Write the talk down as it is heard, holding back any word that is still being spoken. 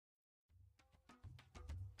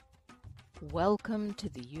Welcome to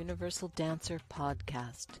the Universal Dancer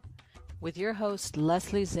Podcast with your host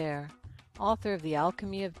Leslie Zare, author of The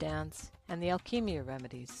Alchemy of Dance and the Alchemia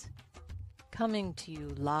Remedies. Coming to you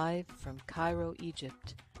live from Cairo,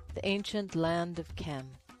 Egypt, the ancient land of Chem.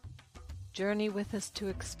 Journey with us to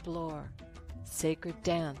explore sacred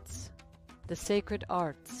dance, the sacred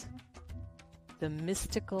arts, the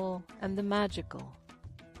mystical and the magical.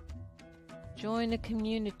 Join a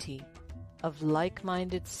community of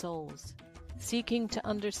like-minded souls seeking to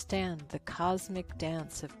understand the cosmic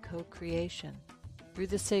dance of co-creation through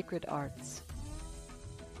the sacred arts.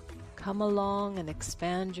 Come along and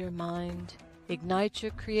expand your mind, ignite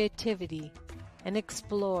your creativity, and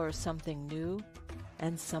explore something new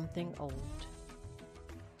and something old.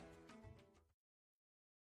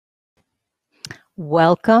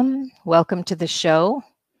 Welcome to the show.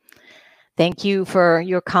 Thank you for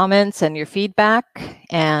your comments and your feedback,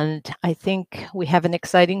 and I think we have an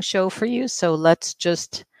exciting show for you, so let's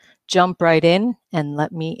just jump right in and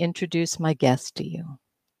let me introduce my guest to you.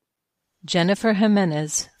 Jennifer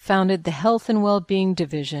Jiménez founded the Health and Well-Being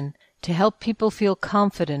Division to help people feel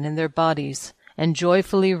confident in their bodies and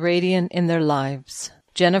joyfully radiant in their lives.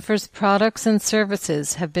 Jennifer's products and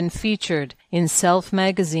services have been featured in Self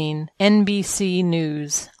Magazine, NBC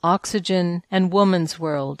News, Oxygen, and Woman's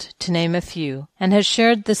World, to name a few, and has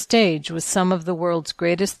shared the stage with some of the world's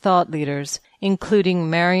greatest thought leaders, including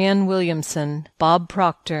Marianne Williamson, Bob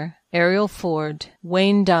Proctor, Ariel Ford,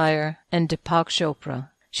 Wayne Dyer, and Deepak Chopra.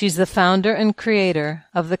 She's the founder and creator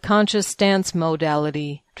of the conscious dance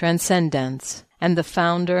modality Transcendance, and the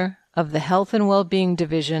founder of the Health and Well-Being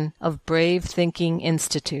Division of Brave Thinking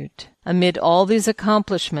Institute. Amid all these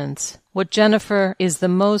accomplishments, what Jennifer is the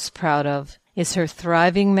most proud of is her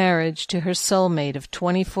thriving marriage to her soulmate of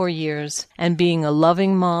 24 years and being a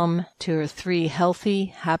loving mom to her 3 healthy,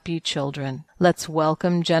 happy children. Let's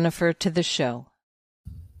welcome Jennifer to the show.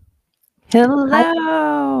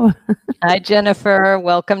 Hello. Hi, Jennifer.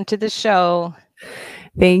 Welcome to the show.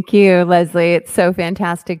 Thank you, Leslie. It's so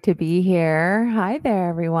fantastic to be here. Hi there,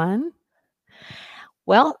 everyone.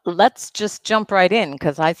 Well, let's just jump right in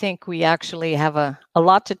because I think we actually have a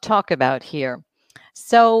lot to talk about here.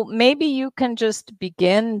 So maybe you can just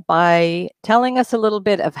begin by telling us a little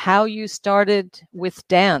bit of how you started with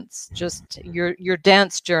dance, just your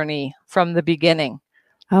dance journey from the beginning.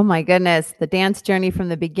 Oh my goodness, the dance journey from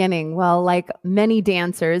the beginning. Well, like many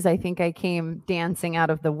dancers, I think I came dancing out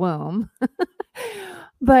of the womb.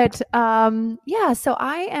 But so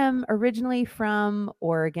I am originally from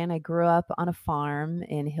Oregon. I grew up on a farm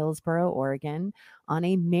in Hillsboro, Oregon, on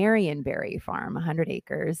a Marionberry farm, 100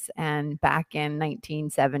 acres. And back in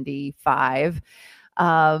 1975,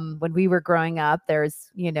 when we were growing up,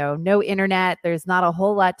 there's, no internet. There's not a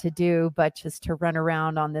whole lot to do, but just to run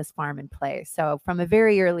around on this farm and play. So from a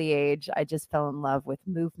very early age, I just fell in love with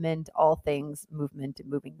movement, all things movement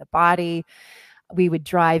and moving the body. We would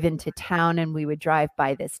drive into town and we would drive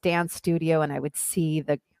by this dance studio and I would see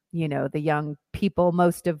the young people,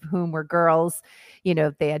 most of whom were girls.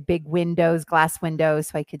 They had big windows, glass windows,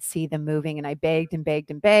 so I could see them moving. And I begged and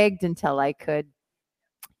begged and begged until I could,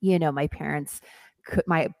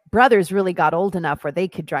 my brothers really got old enough where they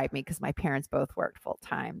could drive me because my parents both worked full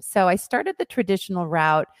time. So I started the traditional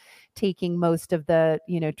route, taking most of the,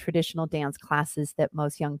 traditional dance classes that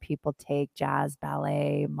most young people take, jazz,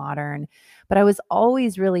 ballet, modern. But I was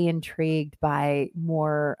always really intrigued by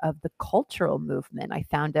more of the cultural movement. I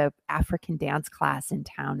found a African dance class in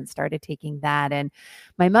town and started taking that. And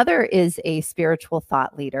my mother is a spiritual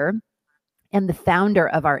thought leader and the founder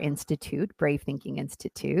of our institute, Brave Thinking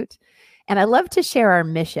Institute. And I love to share our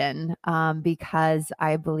mission because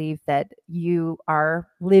I believe that you are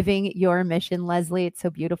living your mission, Leslie. It's so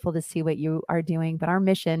beautiful to see what you are doing. But our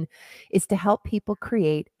mission is to help people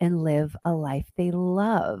create and live a life they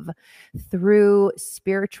love through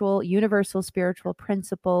universal spiritual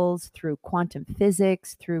principles, through quantum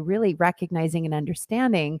physics, through really recognizing and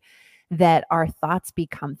understanding that our thoughts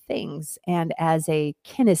become things. And as a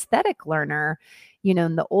kinesthetic learner,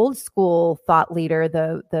 in the old school thought leader,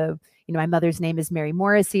 my mother's name is Mary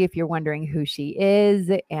Morrissey, if you're wondering who she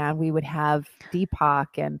is. And we would have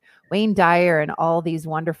Deepak and Wayne Dyer and all these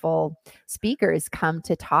wonderful speakers come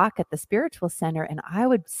to talk at the Spiritual Center. And I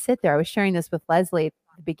would sit there. I was sharing this with Leslie at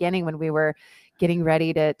the beginning when we were getting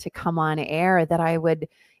ready to come on air, that I would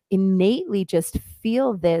innately just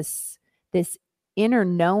feel this inner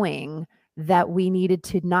knowing that we needed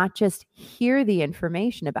to not just hear the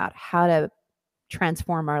information about how to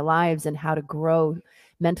transform our lives and how to grow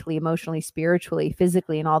mentally, emotionally, spiritually,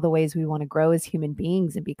 physically, in all the ways we want to grow as human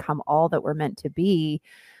beings and become all that we're meant to be.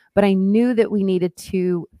 But I knew that we needed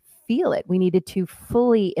to feel it. We needed to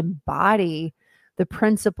fully embody the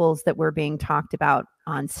principles that were being talked about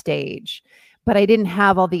on stage. But I didn't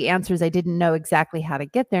have all the answers. I didn't know exactly how to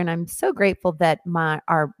get there. And I'm so grateful that my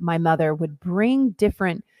mother would bring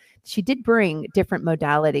different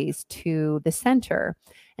modalities to the center.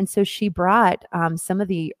 And so she brought some of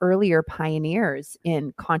the earlier pioneers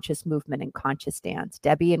in conscious movement and conscious dance.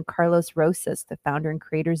 Debbie and Carlos Rosas, the founder and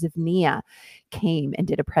creators of NIA, came and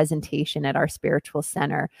did a presentation at our spiritual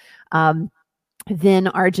center. Then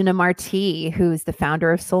Arjuna Marti, who's the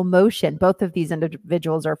founder of Soul Motion. Both of these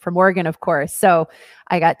individuals are from Oregon, of course. So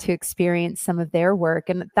I got to experience some of their work.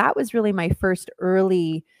 And that was really my first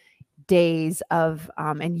early days of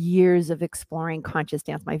and years of exploring conscious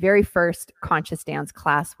dance. My very first conscious dance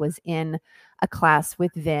class was in a class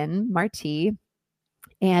with Vin Marti.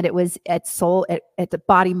 And it was at the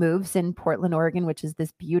Body Moves in Portland, Oregon, which is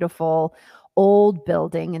this beautiful old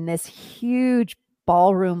building in this huge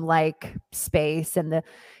ballroom-like space. And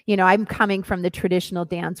I'm coming from the traditional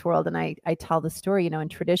dance world, and I tell the story, in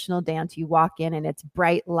traditional dance, you walk in and it's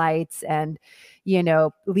bright lights and,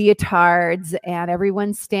 leotards, and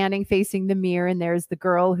everyone's standing facing the mirror, and there's the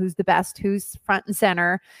girl who's the best, who's front and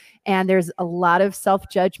center. And there's a lot of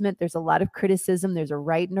self-judgment. There's a lot of criticism. There's a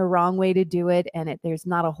right and a wrong way to do it. And there's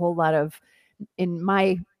not a whole lot of, in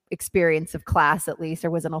my experience of class, at least,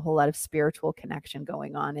 there wasn't a whole lot of spiritual connection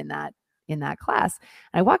going on in that class.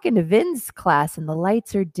 And I walk into Vin's class and the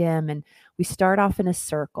lights are dim and we start off in a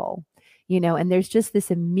circle, and there's just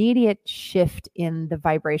this immediate shift in the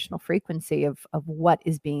vibrational frequency of what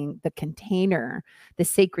is being the container, the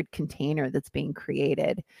sacred container that's being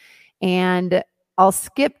created. And I'll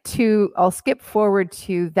skip forward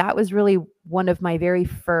to, that was really one of my very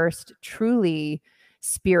first truly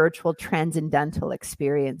spiritual transcendental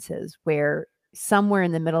experiences, where somewhere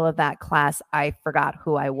in the middle of that class, I forgot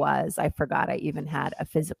who I was. I forgot I even had a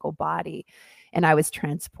physical body. And I was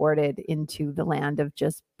transported into the land of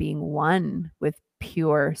just being one with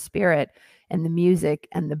pure spirit and the music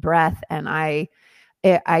and the breath. And I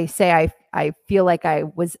feel like I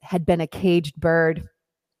had been a caged bird,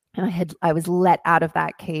 and I was let out of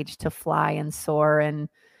that cage to fly and soar and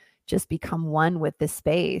just become one with the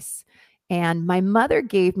space. And my mother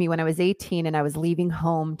gave me, when I was 18 and I was leaving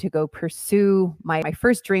home to go pursue, my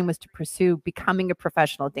first dream was to pursue becoming a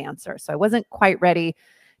professional dancer. So I wasn't quite ready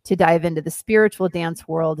to dive into the spiritual dance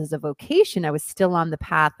world as a vocation. I was still on the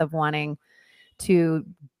path of wanting to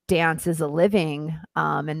dance as a living.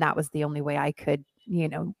 And that was the only way I could,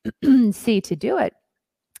 see to do it.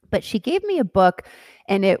 But she gave me a book,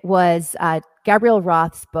 and it was Gabrielle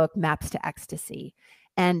Roth's book, Maps to Ecstasy.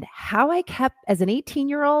 And how I kept, as an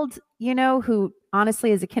 18-year-old, who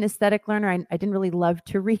honestly, as a kinesthetic learner, I didn't really love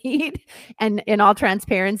to read, and in all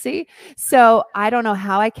transparency. So I don't know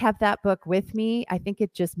how I kept that book with me. I think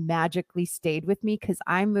it just magically stayed with me, because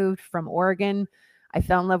I moved from Oregon. I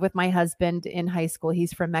fell in love with my husband in high school.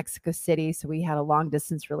 He's from Mexico City, so we had a long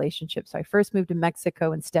distance relationship. So I first moved to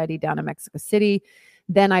Mexico and studied down in Mexico City.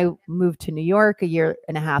 Then I moved to New York a year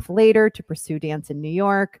and a half later to pursue dance in New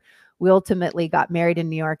York. We ultimately got married in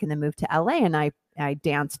New York and then moved to LA, and I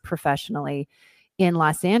danced professionally in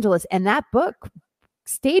Los Angeles. And that book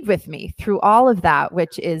stayed with me through all of that,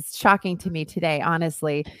 which is shocking to me today,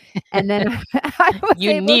 honestly. And then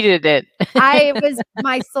you needed it. It was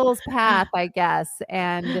my soul's path, I guess.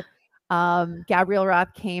 And Gabrielle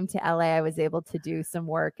Roth came to LA. I was able to do some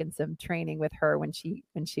work and some training with her when she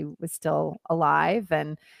was still alive.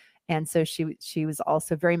 And so she was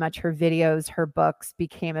also very much, her videos, her books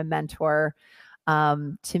became a mentor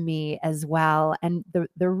to me as well. And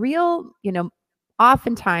the real,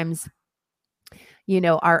 oftentimes,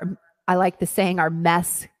 I like the saying, our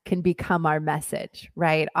mess can become our message,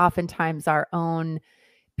 right? Oftentimes our own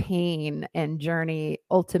pain and journey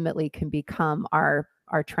ultimately can become our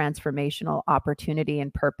transformational opportunity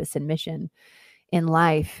and purpose and mission in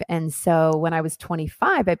life. And so when I was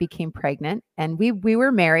 25, I became pregnant, and we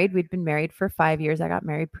were married. We'd been married for 5 years. I got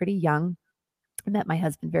married pretty young. I met my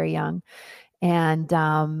husband very young,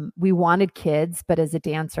 and we wanted kids, but as a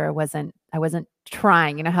dancer, I wasn't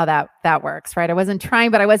trying. You know how that works, right? I wasn't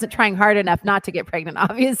trying, but I wasn't trying hard enough not to get pregnant,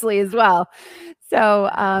 obviously, as well.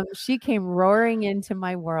 So she came roaring into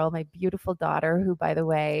my world, my beautiful daughter, who, by the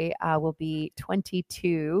way, will be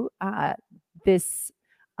 22 this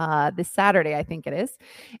Saturday, I think it is.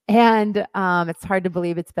 And it's hard to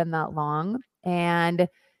believe it's been that long. And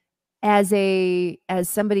as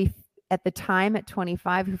somebody at the time at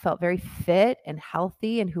 25 who felt very fit and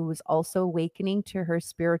healthy, and who was also awakening to her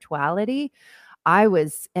spirituality,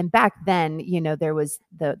 and back then, there was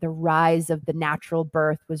the rise of the natural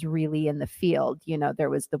birth was really in the field. There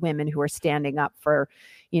was the women who were standing up for,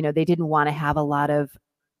 they didn't want to have a lot of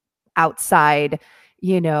outside,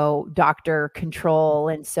 doctor control.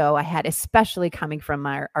 And so I had, especially coming from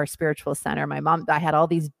our spiritual center, my mom, I had all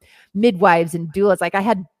these midwives and doulas. Like I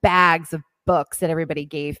had bags of books that everybody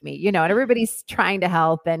gave me, and everybody's trying to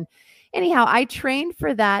help. And anyhow, I trained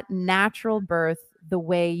for that natural birth the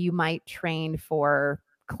way you might train for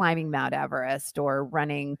climbing Mount Everest or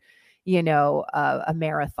running, a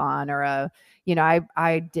marathon or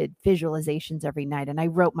I did visualizations every night, and I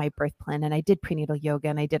wrote my birth plan, and I did prenatal yoga,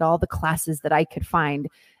 and I did all the classes that I could find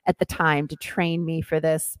at the time to train me for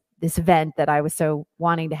this event that I was so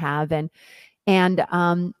wanting to have.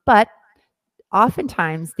 But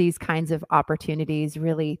oftentimes these kinds of opportunities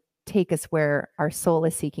really take us where our soul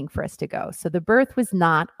is seeking for us to go. So the birth was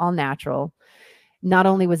not all natural. Not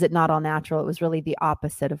only was it not all natural, it was really the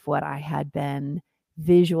opposite of what I had been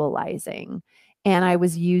visualizing. And I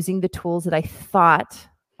was using the tools that I thought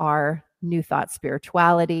are New Thought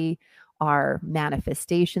spirituality, our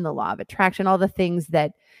manifestation, the law of attraction, all the things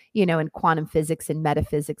that, in quantum physics and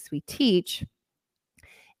metaphysics we teach.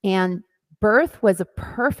 And birth was a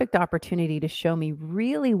perfect opportunity to show me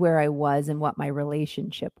really where I was and what my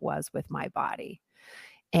relationship was with my body.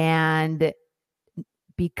 And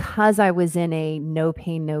because I was in a no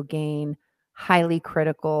pain, no gain, highly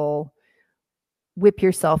critical, whip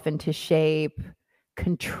yourself into shape,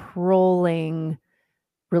 controlling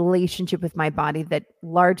relationship with my body that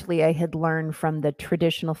largely I had learned from the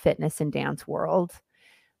traditional fitness and dance world,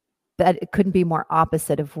 that it couldn't be more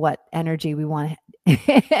opposite of what energy we want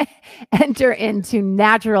to enter into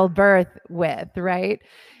natural birth with, right?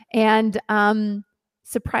 And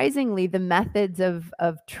surprisingly, the methods of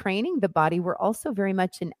training the body were also very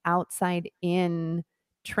much an outside in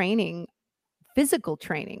training, physical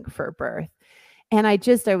training for birth. And I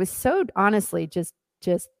was so honestly just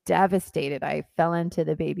devastated. I fell into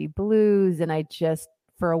the baby blues, and I just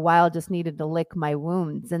for a while just needed to lick my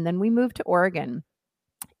wounds. And then we moved to Oregon,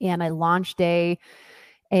 and I launched a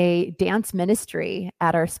dance ministry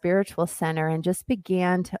at our spiritual center and just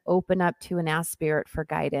began to open up to and ask spirit for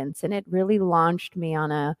guidance. And it really launched me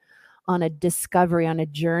on a discovery, on a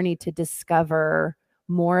journey to discover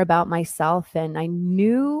more about myself. And I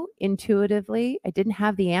knew intuitively, I didn't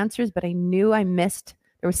have the answers, but I knew there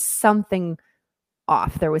was something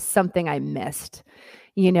off. There was something I missed,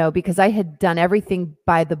 because I had done everything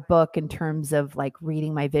by the book in terms of like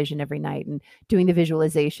reading my vision every night and doing the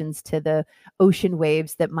visualizations to the ocean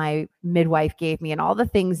waves that my midwife gave me and all the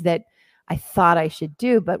things that I thought I should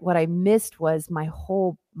do. But what I missed was my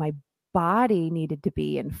body needed to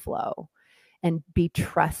be in flow and be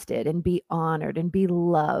trusted and be honored and be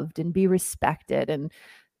loved and be respected,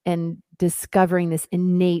 and discovering this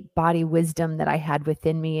innate body wisdom that I had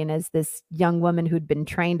within me. And as this young woman who'd been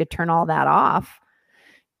trained to turn all that off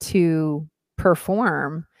to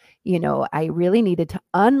perform, I really needed to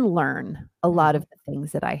unlearn a lot of the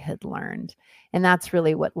things that I had learned. And that's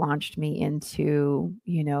really what launched me into,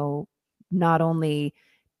 not only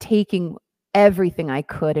taking everything I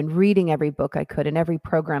could and reading every book I could and every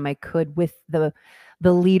program I could with the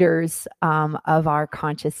leaders of our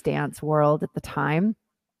conscious dance world at the time,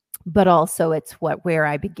 but also it's where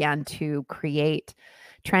I began to create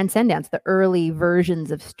Transcendance. The early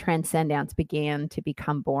versions of Transcendance began to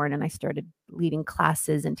become born, and I started leading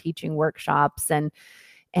classes and teaching workshops and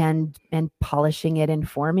polishing it and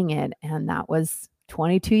forming it. And that was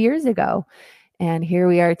 22 years ago. And here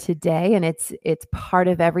we are today. And it's part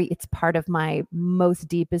of my most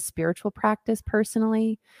deepest spiritual practice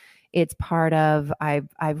personally. It's part of, I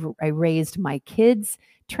raised my kids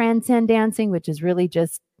transcend dancing, which is really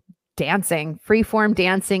just dancing, free-form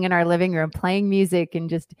dancing in our living room, playing music and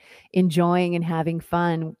just enjoying and having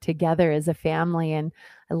fun together as a family. And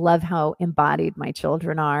I love how embodied my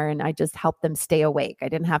children are, and I just help them stay awake. I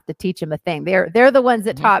didn't have to teach them a thing. They're the ones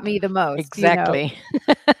that taught me the most. Exactly.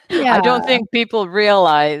 Yeah. I don't think people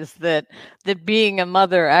realize that being a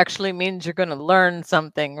mother actually means you're going to learn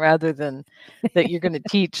something rather than that you're going to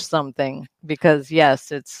teach something, because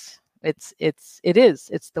yes, it is.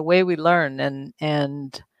 It's the way we learn,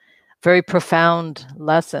 and very profound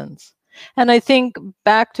lessons. And I think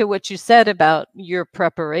back to what you said about your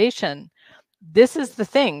preparation. This is the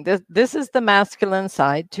thing. This is the masculine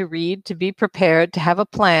side, to read, to be prepared, to have a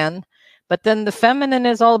plan. But then the feminine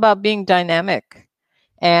is all about being dynamic.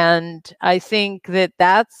 And I think that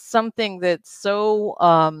that's something that's so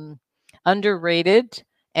underrated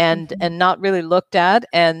and not really looked at.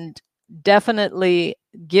 And definitely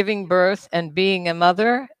giving birth and being a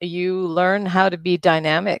mother, you learn how to be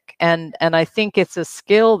dynamic. And I think it's a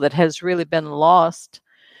skill that has really been lost.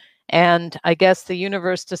 And I guess the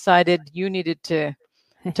universe decided you needed to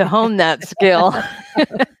hone that skill.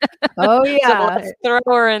 Oh, So yeah. let's throw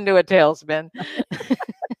her into a tailspin.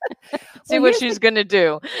 See Well, what here's she's going to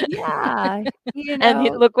do. Yeah, And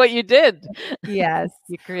look what you did. Yes.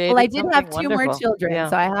 You Well, created I did have something 2 more wonderful. children. Yeah.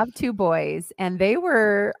 So I have 2 boys, and they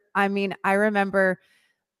were, I mean, I remember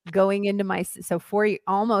going into my, so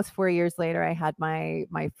almost 4 years later, I had my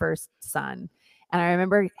first son. And I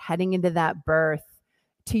remember heading into that birth.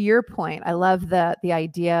 To your point, I love the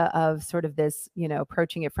idea of sort of this,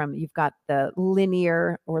 approaching it from, you've got the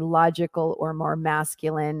linear or logical or more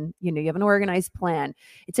masculine, you have an organized plan.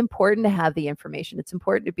 It's important to have the information. It's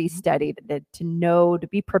important to be studied, to know, to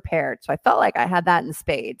be prepared. So I felt like I had that in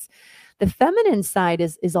spades. The feminine side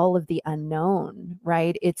is all of the unknown,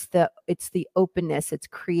 right? It's the openness, it's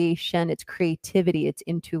creation, it's creativity, it's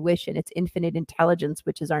intuition, it's infinite intelligence,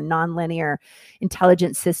 which is our nonlinear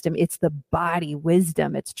intelligence system. It's the body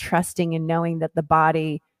wisdom. It's trusting and knowing that the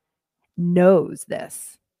body knows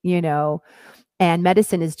this, and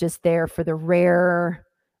medicine is just there for the rare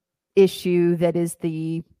issue that is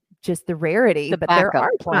just the rarity, but there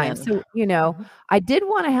are times. So, I did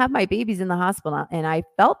want to have my babies in the hospital, and I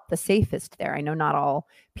felt the safest there. I know not all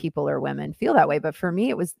people or women feel that way, but for me,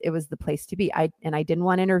 it was the place to be. I didn't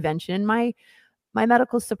want intervention. My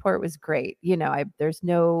medical support was great. There's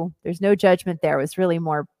no judgment there. It was really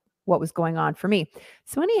more what was going on for me.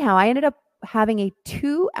 So anyhow, I ended up having a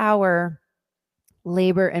 2-hour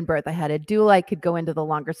labor and birth. I had a doula. I could go into the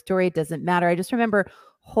longer story. It doesn't matter. I just remember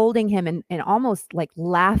holding him and almost like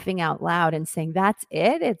laughing out loud and saying, "That's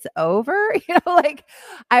it. It's over." Like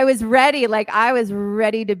I was ready. Like I was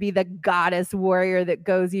ready to be the goddess warrior that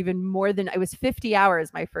goes even more than, it was 50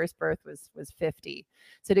 hours. My first birth was 50.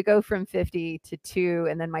 So to go from 50 to 2,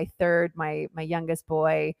 and then my third, my youngest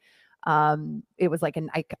boy, it was like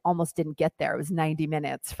I almost didn't get there. It was 90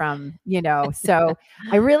 minutes from, so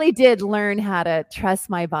I really did learn how to trust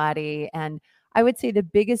my body. And I would say the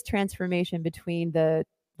biggest transformation between the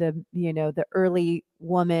early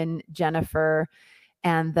woman, Jennifer,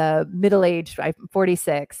 and the middle-aged, I'm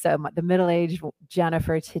 46. So the middle-aged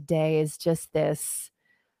Jennifer today is just this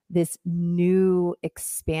new,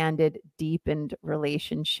 expanded, deepened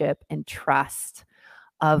relationship and trust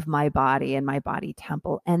of my body and my body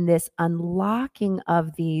temple, and this unlocking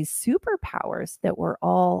of these superpowers that we're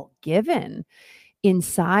all given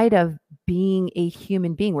inside of being a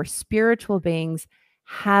human being. We're spiritual beings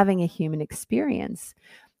having a human experience.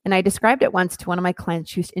 And I described it once to one of my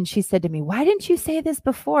clients, and she said to me, "Why didn't you say this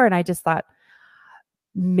before?" And I just thought,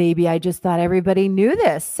 maybe I just thought everybody knew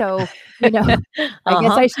this. So, I guess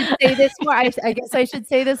I should say this more. I guess I should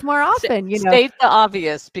say this more often, State the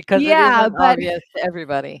obvious, because it isn't but obvious to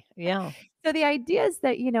everybody. Yeah. So the idea is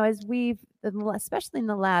that, as we've, especially in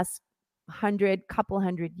the last couple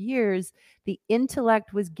hundred years, the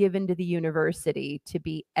intellect was given to the university to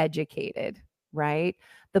be educated, right?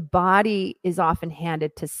 The body is often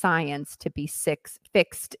handed to science to be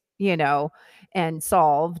fixed, and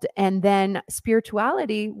solved. And then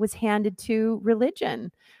spirituality was handed to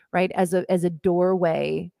religion, right? As a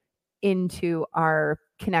doorway into our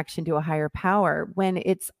connection to a higher power, when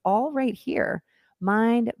it's all right here: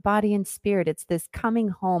 mind, body, and spirit. It's this coming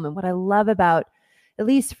home. And what I love about, at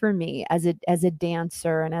least for me as a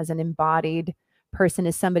dancer and as an embodied person,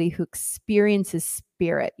 is somebody who experiences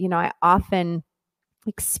spirit. I often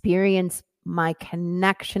experience my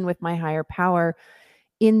connection with my higher power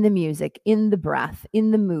in the music, in the breath,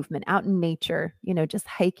 in the movement, out in nature, just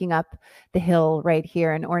hiking up the hill right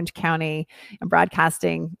here in Orange County and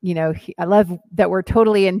broadcasting. I love that we're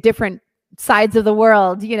totally in different sides of the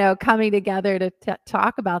world, coming together to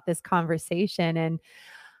talk about this conversation.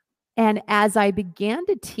 And as I began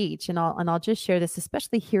to teach, and I'll just share this,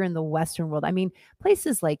 especially here in the Western world, I mean,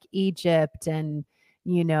 places like Egypt and,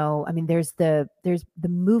 there's the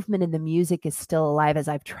movement in the music is still alive as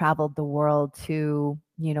I've traveled the world to,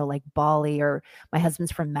 like Bali, or my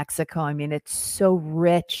husband's from Mexico. I mean, it's so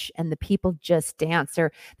rich and the people just dance.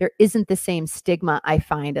 There isn't the same stigma, I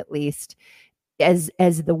find, at least, as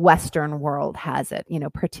the Western world has it,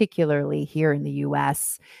 particularly here in the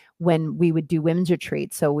US, when we would do women's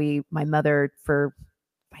retreats. So my mother, for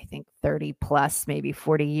I think 30 plus, maybe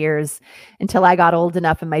 40 years, until I got old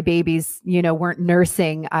enough and my babies, weren't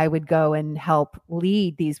nursing, I would go and help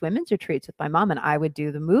lead these women's retreats with my mom, and I would do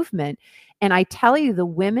the movement. And I tell you, the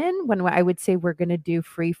women, when I would say we're going to do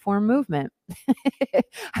free form movement,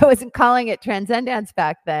 I wasn't calling it Transcendance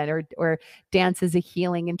back then, or dance as a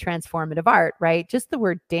healing and transformative art, right? Just the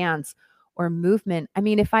word dance or movement. I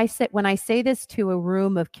mean, when I say this to a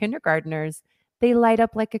room of kindergartners, they light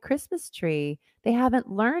up like a Christmas tree. They haven't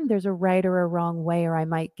learned there's a right or a wrong way, or I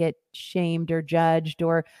might get shamed or judged,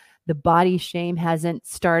 or the body shame hasn't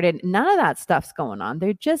started. None of that stuff's going on.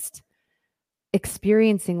 They're just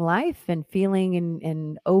experiencing life and feeling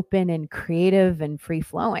and open and creative and free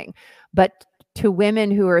flowing. But to women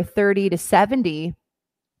who are 30 to 70,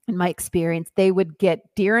 in my experience, they would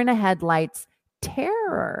get deer in the headlights,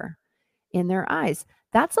 terror in their eyes.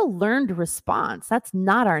 That's a learned response. That's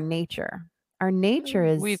not our nature. Our nature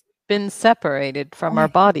is We've been separated from our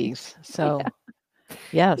bodies. So,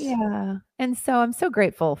 yes. Yeah. And so I'm so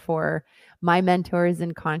grateful for my mentors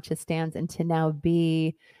in Conscious Dance, and to now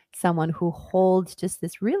be someone who holds just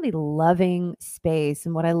this really loving space.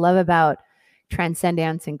 And what I love about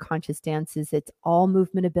Transcendance and Conscious Dance is it's all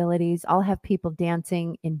movement abilities. I'll have people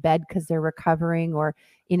dancing in bed because they're recovering, or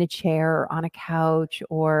in a chair, or on a couch,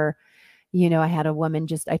 or I had a woman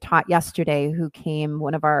I taught yesterday who came,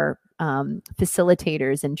 one of our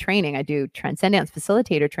facilitators in training. I do Transcendance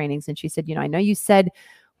facilitator trainings. And she said, I know you said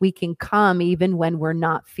we can come even when we're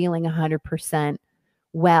not feeling 100%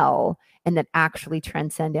 well, and that actually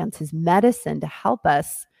Transcendance is medicine to help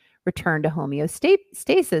us return to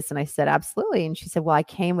homeostasis. And I said, absolutely. And she said, well, I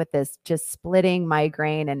came with this just splitting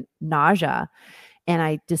migraine and nausea, and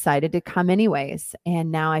I decided to come anyways.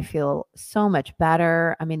 And now I feel so much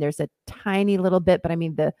better. I mean, there's a tiny little bit, but I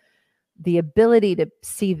mean, the ability to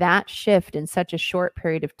see that shift in such a short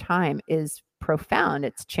period of time is profound.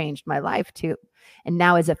 It's changed my life too. And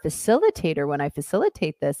now as a facilitator, when I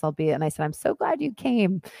facilitate this, and I said, I'm so glad you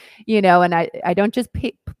came, and I don't just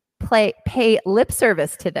pay lip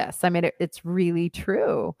service to this. I mean, it's really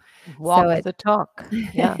true. Walk the talk.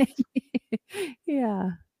 Yeah.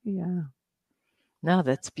 Yeah. Yeah. No,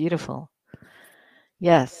 that's beautiful.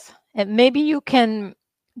 Yes. And maybe you can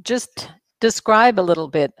just describe a little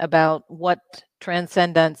bit about what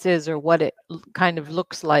Transcendance is, or what it kind of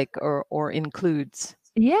looks like or includes.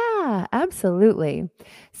 Yeah, absolutely.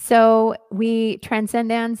 So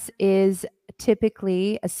Transcendance is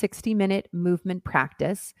typically a 60-minute movement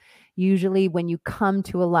practice. Usually when you come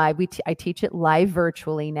to a live, I teach it live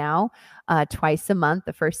virtually now, twice a month,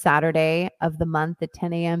 the first Saturday of the month at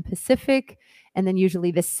 10 a.m. Pacific, and then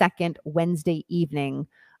usually the second Wednesday evening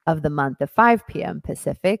of the month at 5 p.m.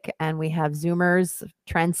 Pacific. And we have Zoomers,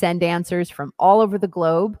 Transcendancers from all over the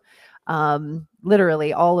globe,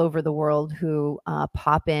 literally all over the world, who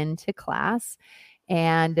pop into class.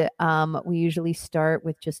 And we usually start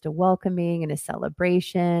with just a welcoming and a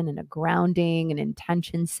celebration and a grounding and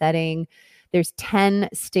intention setting. There's 10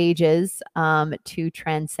 stages to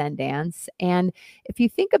Transcendance. And if you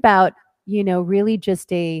think about, really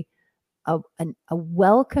just a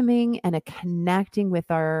welcoming and a connecting with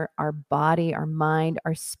our body, our mind,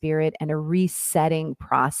 our spirit, and a resetting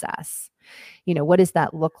process. What does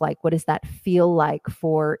that look like? What does that feel like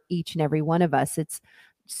for each and every one of us? It's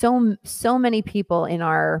so many people in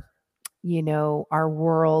our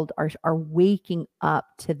world are waking up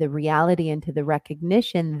to the reality and to the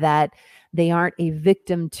recognition that they aren't a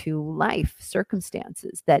victim to life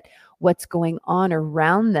circumstances, that what's going on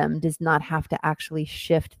around them does not have to actually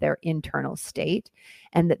shift their internal state,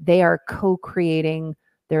 and that they are co-creating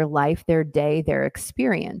their life, their day, their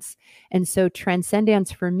experience. And so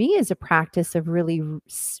Transcendance for me is a practice of really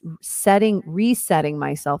resetting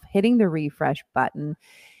myself, hitting the refresh button,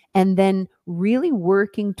 and then really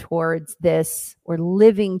working towards this, or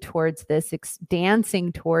living towards this,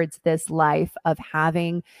 dancing towards this life of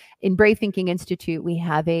having. In Brave Thinking Institute, we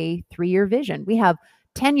have a 3-year vision. We have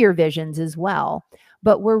 10-year visions as well.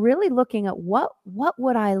 But we're really looking at what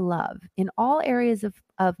would I love in all areas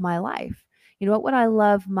of my life? What would I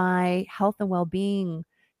love my health and well-being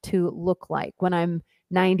to look like when I'm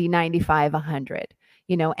 90, 95, 100?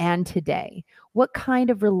 And today, what kind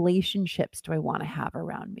of relationships do I want to have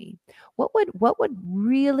around me? What would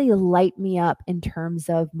really light me up in terms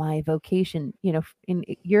of my vocation? In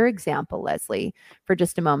your example, Leslie, for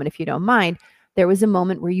just a moment, if you don't mind, there was a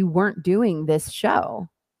moment where you weren't doing this show,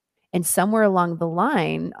 and somewhere along the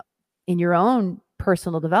line in your own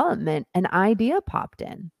personal development, an idea popped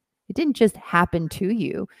in. It didn't just happen to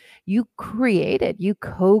you. You co-created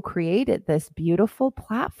this beautiful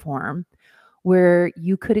platform where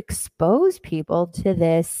you could expose people to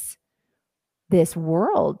this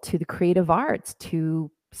world, to the creative arts,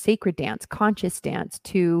 to sacred dance, conscious dance,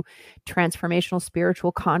 to transformational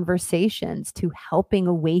spiritual conversations, to helping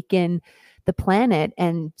awaken the planet.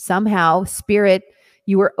 And somehow, Spirit,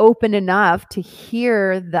 you were open enough to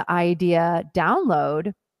hear the idea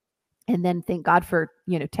download. And then thank God for,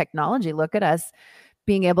 technology. Look at us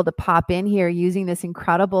being able to pop in here using this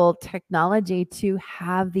incredible technology to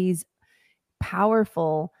have these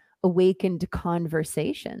powerful awakened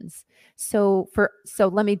conversations. So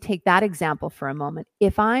let me take that example for a moment.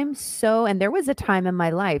 If I'm and there was a time in my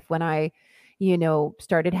life when I,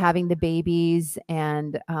 started having the babies,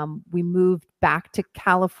 and we moved back to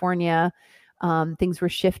California. Things were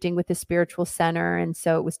shifting with the spiritual center. And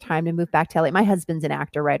so it was time to move back to LA. My husband's an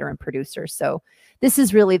actor, writer, and producer. So this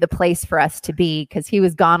is really the place for us to be, because he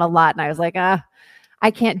was gone a lot. And I was like,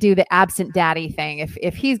 I can't do the absent daddy thing.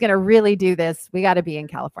 If he's going to really do this, we got to be in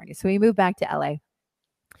California. So we moved back to LA.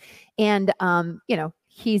 And,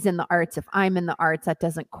 he's in the arts. If I'm in the arts, that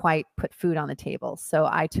doesn't quite put food on the table. So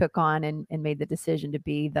I took on and made the decision to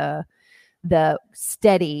be the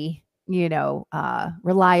steady,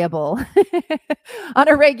 reliable on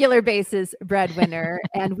a regular basis breadwinner.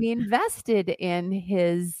 And we invested in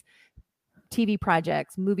his TV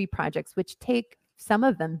projects, movie projects, which take some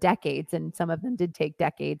of them decades, and some of them did take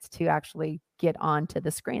decades to actually get onto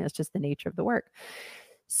the screen. It's just the nature of the work.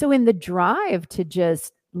 So in the drive to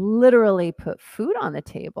just literally put food on the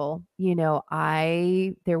table,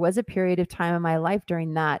 there was a period of time in my life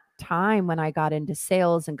during that time when I got into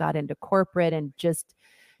sales and got into corporate and just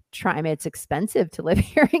it's expensive to live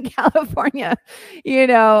here in California.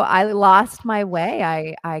 I lost my way.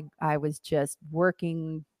 I was just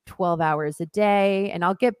working 12 hours a day, and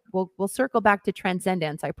we'll circle back to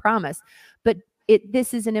Transcendance, I promise. But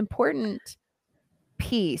this is an important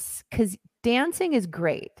piece, because dancing is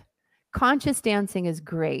great. Conscious dancing is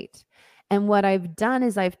great. And what I've done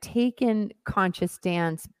is I've taken conscious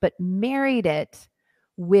dance, but married it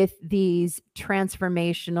with these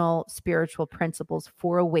transformational spiritual principles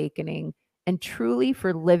for awakening and truly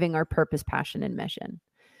for living our purpose, passion, and mission.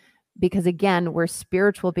 Because again, we're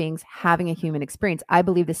spiritual beings having a human experience. I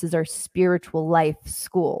believe this is our spiritual life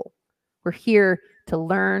school. We're here to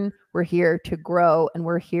learn, we're here to grow, and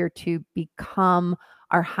we're here to become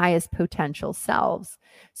our highest potential selves.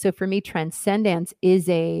 So for me, Transcendance is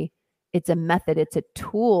it's a method, it's a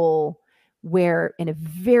tool where in a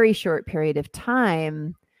very short period of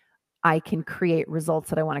time, I can create results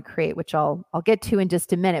that I want to create, which I'll get to in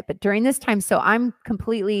just a minute. But during this time, so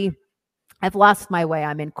I've lost my way.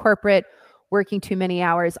 I'm in corporate, working too many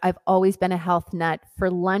hours. I've always been a health nut.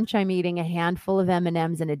 For lunch, I'm eating a handful of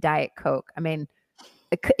M&Ms and a Diet Coke. I mean,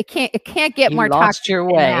 it can't get more toxic your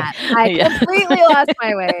than way. that. I completely lost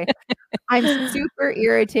my way. I'm super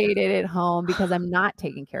irritated at home because I'm not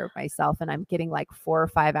taking care of myself, and I'm getting like 4 or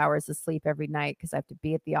 5 hours of sleep every night because I have to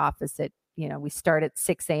be at the office at, we start at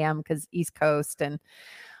 6 a.m. because East Coast, and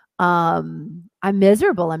I'm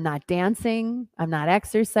miserable. I'm not dancing. I'm not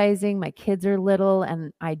exercising. My kids are little,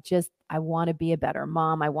 and I want to be a better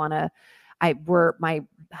mom. My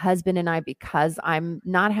husband and I, because I'm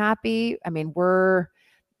not happy. I mean,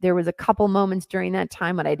 there was a couple moments during that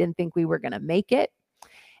time when I didn't think we were going to make it.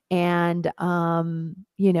 And,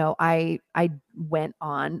 I went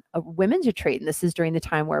on a women's retreat, and this is during the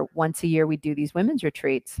time where once a year we do these women's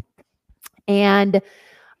retreats. And,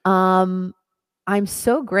 I'm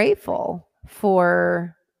so grateful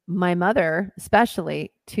for my mother,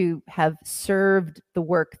 especially, to have served the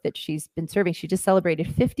work that she's been serving. She just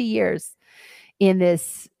celebrated 50 years in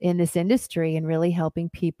this industry, and really helping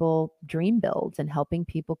people dream build and helping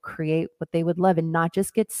people create what they would love and not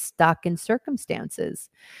just get stuck in circumstances.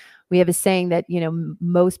 We have a saying that,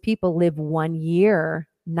 most people live 1 year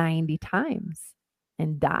 90 times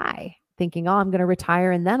and die thinking, oh, I'm going to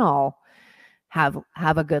retire and then I'll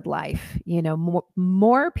have a good life.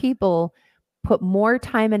 More people put more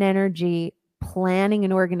time and energy planning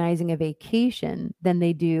and organizing a vacation than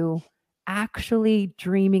they do actually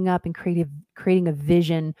dreaming up and creating a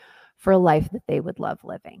vision for a life that they would love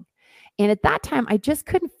living. And at that time, I just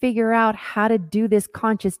couldn't figure out how to do this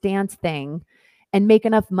conscious dance thing and make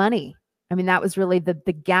enough money. I mean, that was really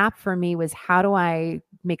the gap for me, was how do I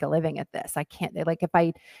make a living at this? I can't, if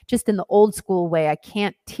I just in the old school way, I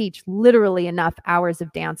can't teach literally enough hours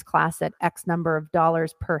of dance class at X number of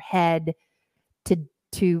dollars per head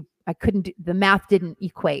I couldn't do, the math didn't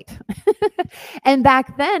equate. And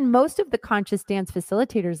back then, most of the conscious dance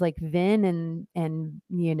facilitators like Vin and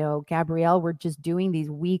Gabrielle were just doing these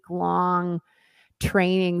week-long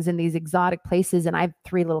trainings in these exotic places. And I have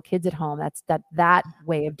 3 little kids at home. That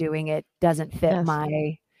way of doing it doesn't fit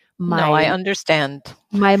my no, I understand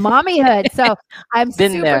my mommyhood. So I'm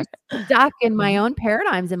super stuck in my own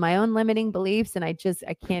paradigms and my own limiting beliefs. And I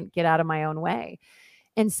can't get out of my own way.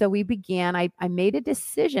 And so we began, I made a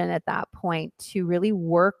decision at that point to really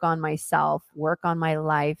work on myself, work on my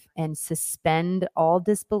life, and suspend all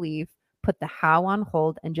disbelief, put the how on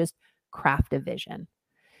hold, and just craft a vision.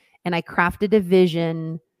 And I crafted a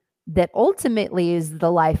vision that ultimately is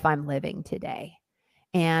the life I'm living today.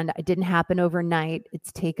 And it didn't happen overnight.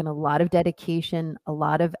 It's taken a lot of dedication, a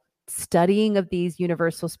lot of studying of these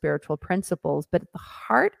universal spiritual principles. But at the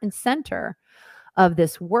heart and center of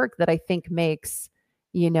this work that I think makes,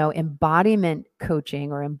 embodiment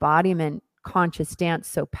coaching or embodiment conscious dance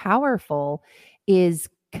so powerful is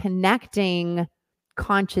connecting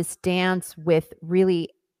conscious dance with really,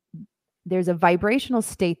 there's a vibrational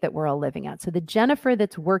state that we're all living at. So the Jennifer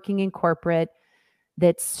that's working in corporate,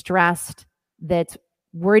 that's stressed, that's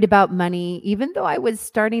worried about money, even though I was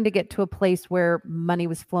starting to get to a place where money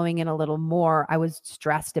was flowing in a little more, I was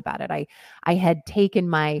stressed about it. I had taken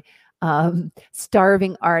my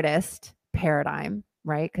starving artist paradigm,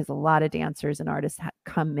 right? Because a lot of dancers and artists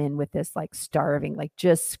come in with this like starving, like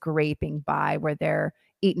just scraping by, where they're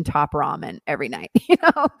eating top ramen every night,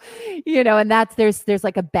 and that's, there's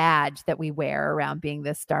like a badge that we wear around being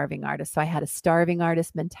this starving artist. So I had a starving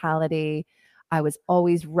artist mentality. I was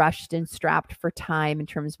always rushed and strapped for time in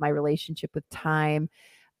terms of my relationship with time.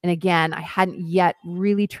 And again, I hadn't yet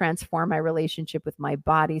really transformed my relationship with my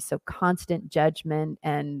body. So constant judgment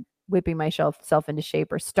and whipping myself into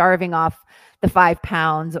shape or starving off the 5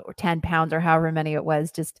 pounds or 10 pounds or however many it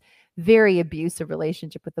was, just very abusive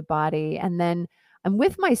relationship with the body. And then I'm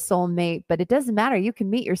with my soulmate, but it doesn't matter. You can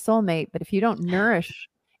meet your soulmate, but if you don't nourish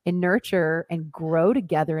and nurture and grow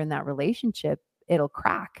together in that relationship, it'll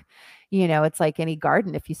crack. It's like any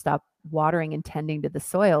garden if you stop watering and tending to the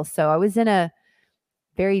soil. So I was in a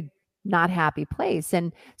very not happy place.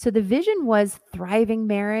 And so the vision was thriving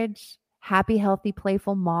marriage, happy, healthy,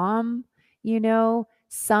 playful mom,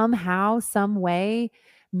 somehow, some way,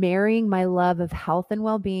 marrying my love of health and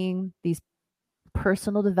well-being, these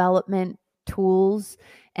personal development tools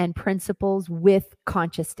and principles with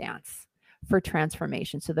conscious dance for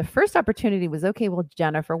transformation. So the first opportunity was, okay, well,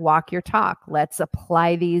 Jennifer, walk your talk. Let's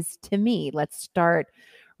apply these to me. Let's start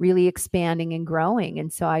really expanding and growing.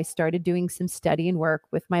 And so I started doing some study and work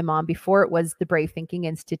with my mom before it was the Brave Thinking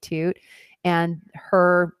Institute and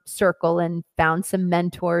her circle, and found some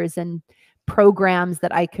mentors and programs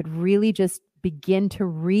that I could really just begin to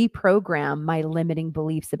reprogram my limiting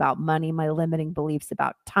beliefs about money, my limiting beliefs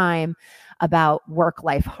about time, about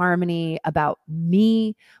work-life harmony, about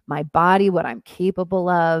me, my body, what I'm capable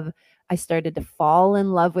of. I started to fall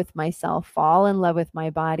in love with myself, fall in love with my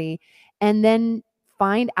body, and then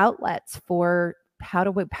find outlets for how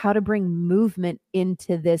to bring movement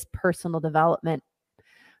into this personal development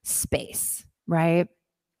space, right?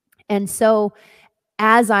 And so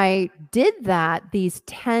as I did that, these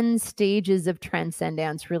 10 stages of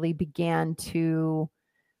transcendence really began to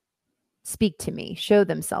speak to me, show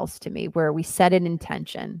themselves to me, where we set an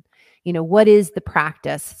intention. What is the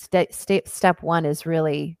practice? Step one is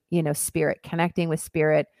really, spirit, connecting with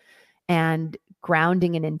spirit and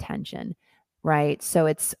grounding an intention, right? So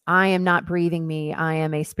it's, I am not breathing me. I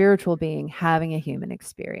am a spiritual being having a human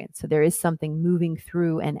experience. So there is something moving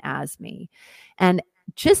through and as me. And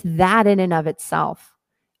just that in and of itself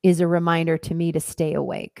is a reminder to me to stay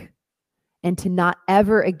awake and to not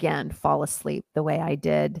ever again fall asleep the way I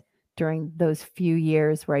did during those few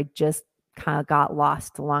years where I just kind of got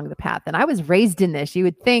lost along the path. And I was raised in this. You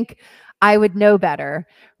would think I would know better,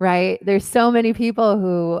 right? There's so many people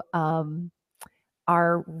who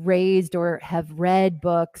are raised or have read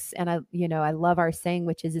books. And I love our saying,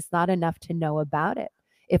 which is, it's not enough to know about it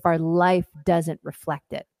if our life doesn't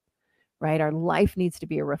reflect it. Right? Our life needs to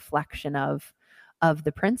be a reflection of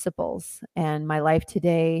the principles. And my life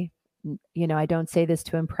today, I don't say this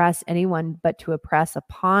to impress anyone, but to impress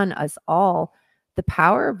upon us all the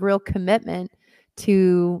power of real commitment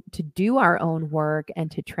to do our own work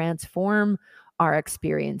and to transform our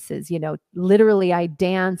experiences. Literally, I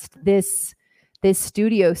danced this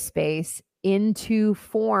studio space into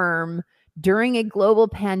form during a global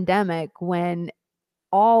pandemic when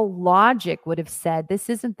all logic would have said this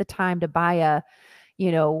isn't the time to buy a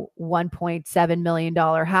 $1.7 million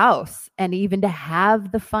house, and even to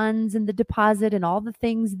have the funds and the deposit and all the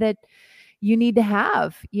things that you need to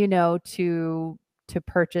have to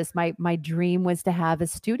purchase. My dream was to have a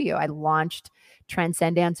studio. I launched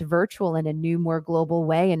Transcendance virtual in a new, more global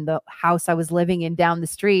way, and the house I was living in down the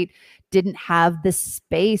street didn't have the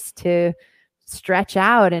space to stretch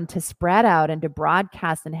out and to spread out and to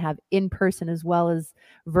broadcast and have in-person as well as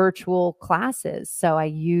virtual classes. So I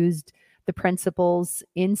used the principles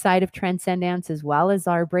inside of Transcendance as well as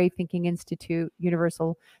our Brave Thinking Institute,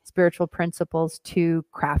 universal spiritual principles, to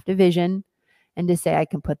craft a vision and to say, I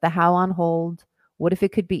can put the how on hold. What if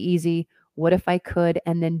it could be easy? What if I could?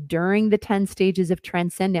 And then during the 10 stages of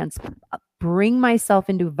Transcendance, bring myself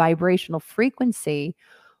into vibrational frequency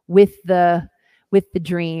with the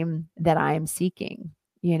dream that I am seeking,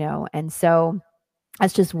 and so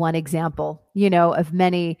that's just one example, of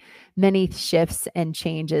many, many shifts and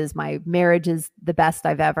changes. My marriage is the best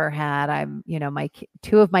I've ever had. I'm,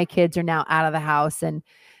 two of my kids are now out of the house, and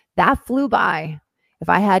that flew by. If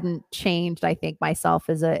I hadn't changed, I think myself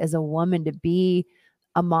as a woman to be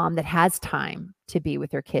a mom that has time to be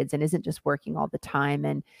with her kids and isn't just working all the time,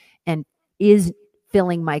 and is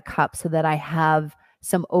filling my cup so that I have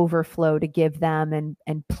some overflow to give them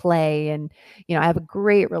and play. And, I have a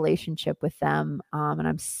great relationship with them.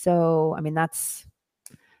 And that's,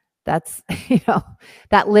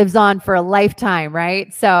 that lives on for a lifetime.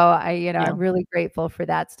 Right. So I'm really grateful for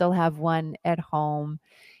that. Still have one at home,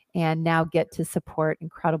 and now get to support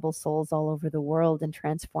incredible souls all over the world and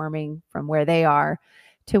transforming from where they are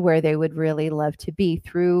to where they would really love to be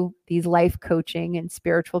through these life coaching and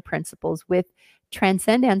spiritual principles, with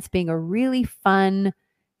Transcendance being a really fun,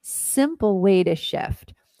 simple way to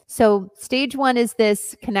shift. So stage 1 is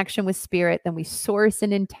this connection with spirit. Then we source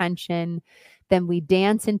an intention. Then we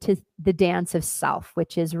dance into the dance of self,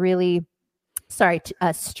 which is really, stretch.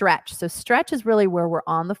 So stretch is really where we're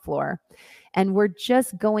on the floor and we're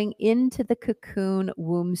just going into the cocoon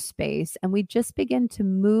womb space. And we just begin to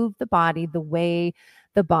move the body the way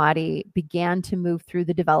the body began to move through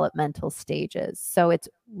the developmental stages. So it's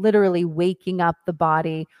literally waking up the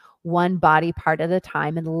body one body part at a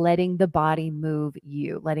time and letting the body move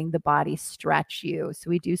you, letting the body stretch you. So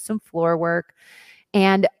we do some floor work.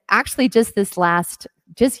 And actually just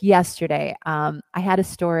yesterday, I had a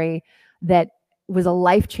story that was a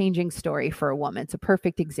life-changing story for a woman. It's a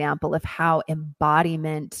perfect example of how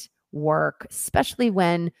embodiment work, especially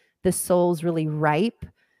when the soul's really ripe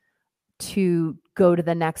to go to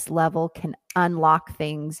the next level, can unlock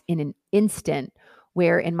things in an instant,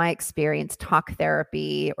 where in my experience, talk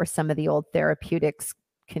therapy or some of the old therapeutics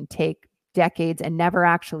can take decades and never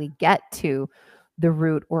actually get to the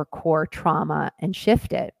root or core trauma and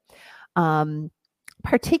shift it.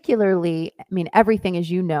 Particularly, everything, as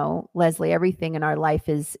you know, Leslie, everything in our life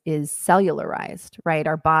is cellularized, right?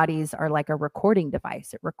 Our bodies are like a recording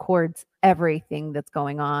device. It records everything that's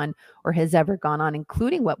going on or has ever gone on,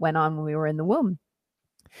 including what went on when we were in the womb.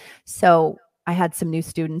 So I had some new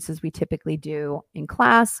students, as we typically do in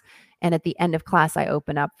class. And at the end of class, I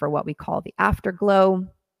open up for what we call the afterglow.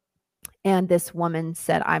 And this woman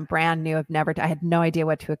said, I'm brand new. I had no idea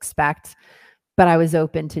what to expect, but I was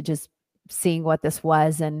open to just seeing what this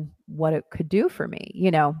was and what it could do for me,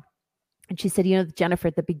 And she said, Jennifer,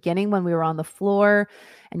 at the beginning when we were on the floor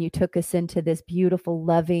and you took us into this beautiful,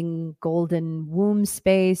 loving, golden womb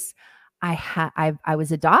space, I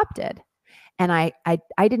was adopted. And I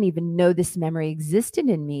didn't even know this memory existed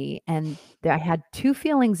in me. And I had two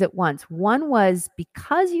feelings at once. One was,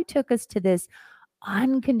 because you took us to this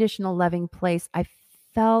unconditional loving place, I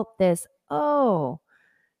felt this,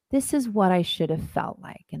 this is what I should have felt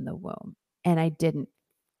like in the womb. And I didn't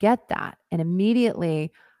get that. And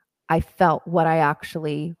immediately I felt what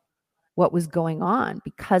was going on,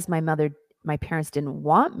 because my parents didn't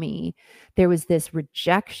want me. There was this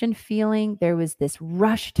rejection feeling. There was this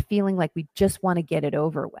rushed feeling like we just want to get it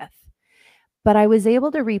over with. But I was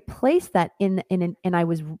able to replace that and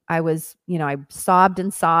I sobbed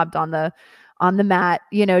and sobbed on the mat,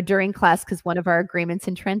 during class, because one of our agreements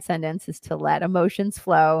in Transcendance is to let emotions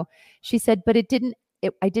flow. She said, but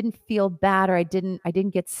I didn't feel bad, or I didn't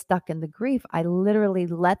get stuck in the grief. I literally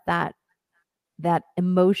let that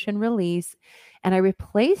emotion release, and I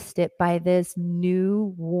replaced it by this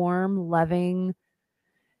new, warm, loving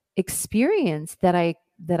experience that I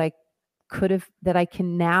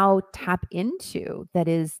can now tap into,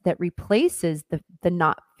 that replaces the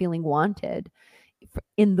not feeling wanted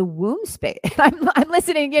in the womb space. I'm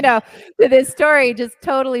listening, to this story, just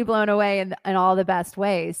totally blown away in all the best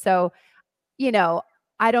ways. So,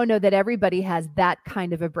 I don't know that everybody has that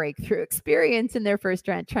kind of a breakthrough experience in their first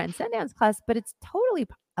Transcendance class, but it's totally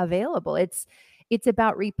available. It's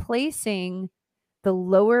about replacing the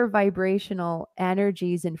lower vibrational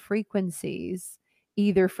energies and frequencies,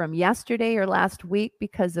 either from yesterday or last week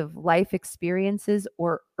because of life experiences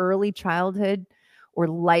or early childhood or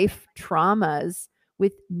life traumas,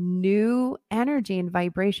 with new energy and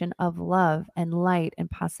vibration of love and light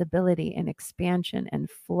and possibility and expansion and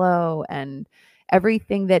flow and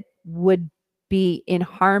everything that would be in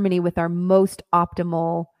harmony with our most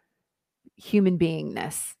optimal human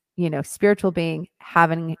beingness, spiritual being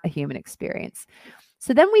having a human experience.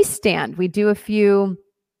 So then we do a few,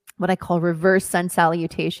 what I call reverse sun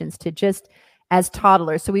salutations, to just as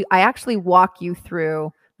toddlers. So I actually walk you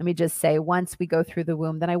through, let me just say, once we go through the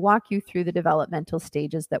womb, then I walk you through the developmental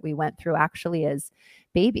stages that we went through actually as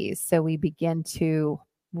babies. So we begin to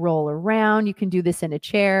roll around. You can do this in a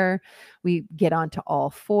chair. We get onto all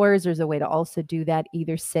fours. There's a way to also do that,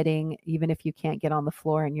 either sitting, even if you can't get on the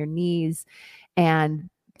floor, on your knees, and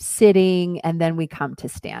sitting, and then we come to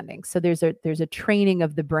standing. So there's a training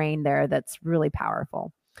of the brain there that's really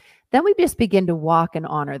powerful. Then we just begin to walk and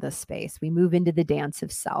honor the space. We move into the dance of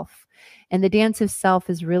self. And the dance of self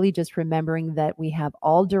is really just remembering that we have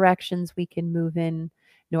all directions we can move in: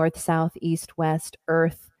 north, south, east, west,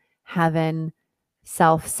 earth, heaven,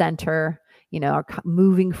 self, center,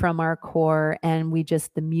 moving from our core. And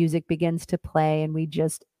the music begins to play, and we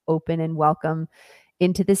just open and welcome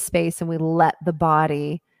into this space, and we let the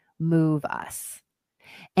body move us.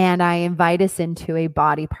 And I invite us into a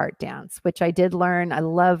body part dance, which I did learn. I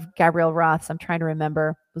love Gabrielle Roth's. I'm trying to remember.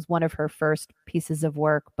 It was one of her first pieces of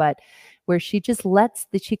work, but where she just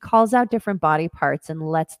she calls out different body parts and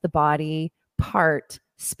lets the body part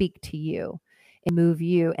speak to you and move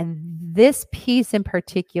you. And this piece in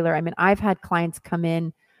particular, I mean, I've had clients come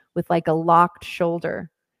in with like a locked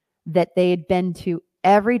shoulder that they had been to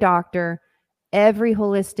every doctor, every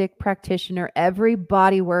holistic practitioner, every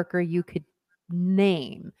body worker you could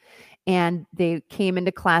name. And they came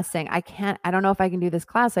into class saying, I don't know if I can do this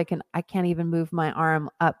class. I can't even move my arm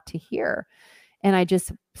up to here. And I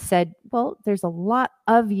just said, well, there's a lot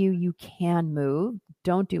of you can move.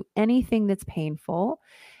 Don't do anything that's painful.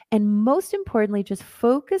 And most importantly, just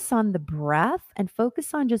focus on the breath and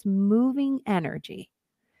focus on just moving energy.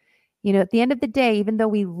 At the end of the day, even though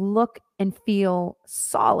we look and feel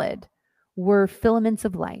solid, we're filaments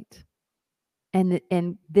of light. And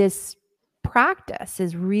this practice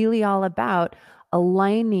is really all about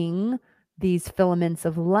aligning these filaments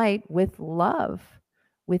of light with love,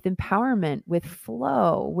 with empowerment, with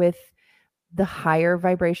flow, with the higher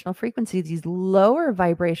vibrational frequencies. These lower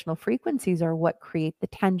vibrational frequencies are what create the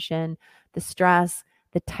tension, the stress,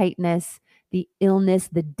 the tightness, the illness,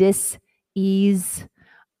 the dis-ease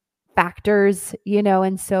factors,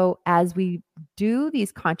 and so as we do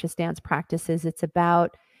these conscious dance practices, it's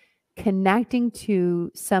about connecting to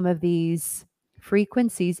some of these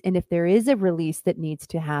frequencies. And if there is a release that needs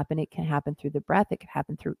to happen, it can happen through the breath. It can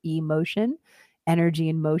happen through emotion, energy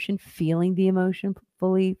and motion, feeling the emotion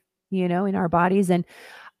fully, in our bodies. And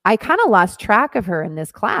I kind of lost track of her in this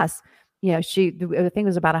class. I think it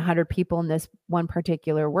was about 100 people in this one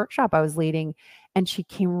particular workshop I was leading. And she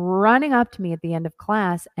came running up to me at the end of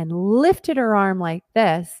class and lifted her arm like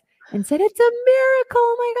this and said, "It's a miracle.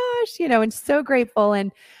 Oh my gosh," and so grateful.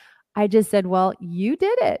 And I just said, well, you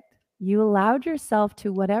did it. You allowed yourself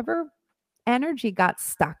to whatever energy got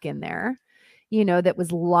stuck in there, that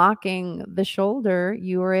was locking the shoulder.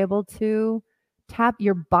 You were able to tap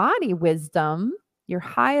your body wisdom. Your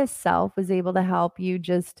highest self was able to help you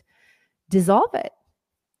just dissolve it,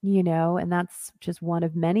 and that's just one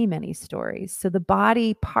of many, many stories. So the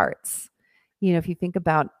body parts, if you think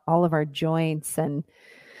about all of our joints and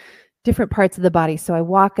different parts of the body. So I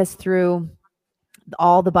walk us through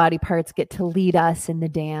all the body parts, get to lead us in the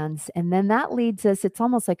dance. And then that leads us, it's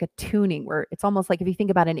almost like a tuning, where it's almost like if you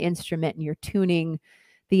think about an instrument and you're tuning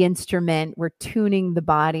the instrument, we're tuning the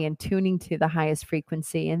body and tuning to the highest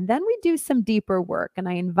frequency. And then we do some deeper work. And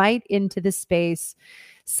I invite into the space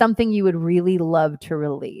something you would really love to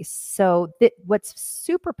release. So what's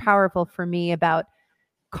super powerful for me about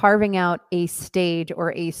carving out a stage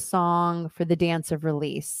or a song for the dance of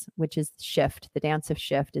release, which is shift. The dance of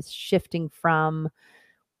shift is shifting from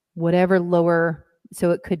whatever lower.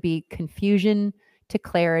 So it could be confusion to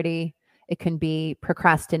clarity. It can be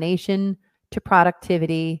procrastination to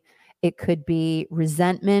productivity. It could be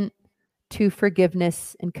resentment to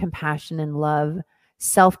forgiveness and compassion and love,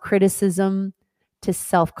 self-criticism to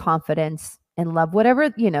self-confidence and love,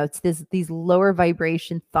 whatever, it's these lower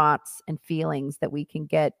vibration thoughts and feelings that we can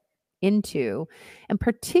get into. And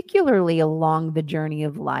particularly along the journey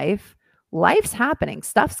of life's happening,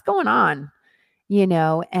 stuff's going on,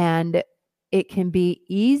 and it can be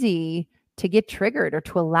easy to get triggered or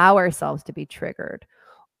to allow ourselves to be triggered,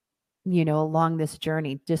 along this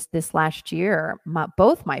journey. Just this last year,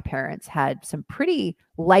 both my parents had some pretty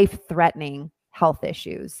life-threatening health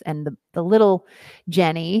issues. And the little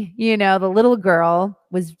Jenny, the little girl,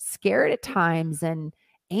 was scared at times and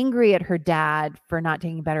angry at her dad for not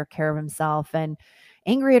taking better care of himself, and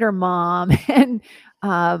angry at her mom,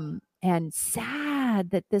 and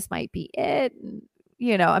sad that this might be it. And,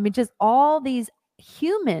 just all these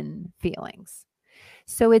human feelings.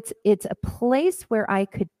 So it's a place where I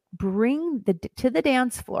could bring to the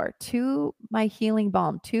dance floor, to my healing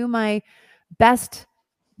balm, to my best,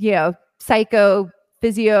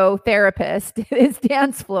 physiotherapist, his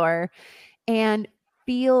dance floor, and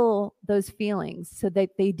feel those feelings so that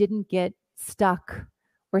they didn't get stuck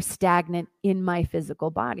or stagnant in my physical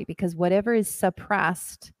body, because whatever is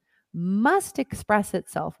suppressed must express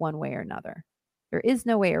itself one way or another. There is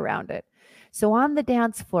no way around it. So on the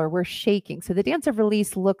dance floor, we're shaking. So the dance of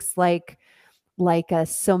release looks like a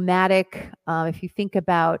somatic, if you think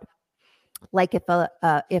about like if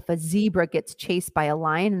a zebra gets chased by a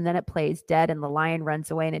lion and then it plays dead and the lion runs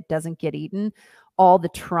away and it doesn't get eaten, all the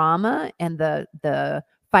trauma and the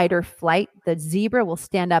fight or flight, the zebra will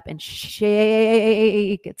stand up and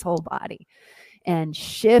shake its whole body and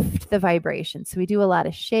shift the vibration. So we do a lot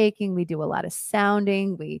of shaking, we do a lot of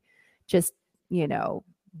sounding, we just,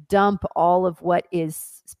 dump all of what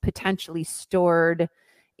is potentially stored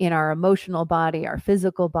in our emotional body, our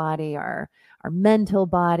physical body, our mental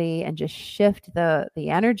body, and just shift the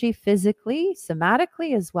energy physically,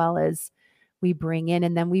 somatically, as well as we bring in,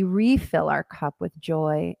 and then we refill our cup with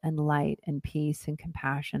joy and light and peace and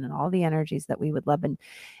compassion and all the energies that we would love. And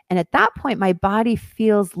at that point, my body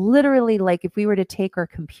feels literally like if we were to take our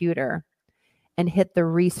computer and hit the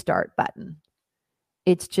restart button.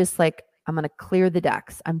 It's just like, I'm going to clear the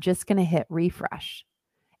decks. I'm just going to hit refresh.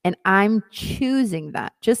 And I'm choosing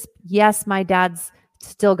that. Just, yes, my dad's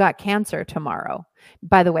still got cancer tomorrow.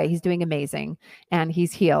 By the way, he's doing amazing and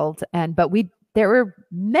he's healed. But there were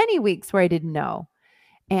many weeks where I didn't know.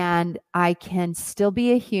 And I can still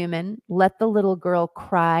be a human, let the little girl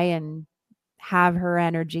cry and have her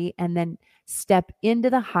energy, and then step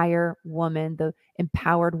into the higher woman, the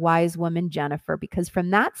empowered, wise woman, Jennifer, because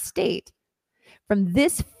from that state, from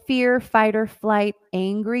this fear, fight or flight,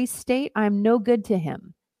 angry state, I'm no good to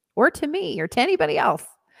him or to me or to anybody else.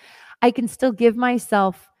 I can still give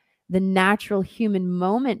myself the natural human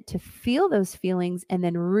moment to feel those feelings and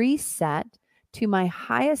then reset to my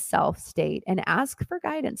highest self state and ask for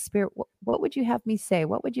guidance. Spirit, what would you have me say?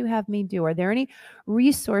 What would you have me do? Are there any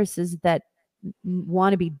resources that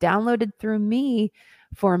want to be downloaded through me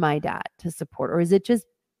for my dad to support? Or is it just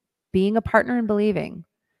being a partner and believing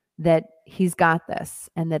that he's got this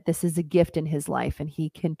and that this is a gift in his life and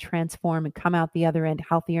he can transform and come out the other end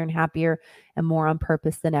healthier and happier and more on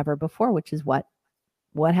purpose than ever before, which is what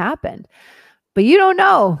happened. But you don't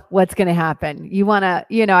know what's going to happen. You want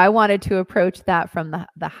to, I wanted to approach that from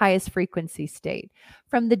the highest frequency state.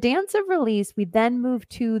 From the dance of release, we then move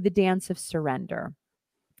to the dance of surrender.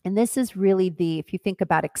 And this is really if you think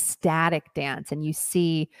about ecstatic dance and you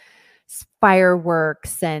see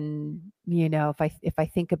fireworks and, if I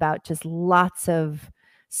think about just lots of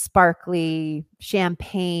sparkly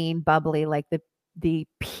champagne, bubbly, like the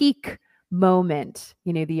peak moment,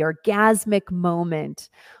 the orgasmic moment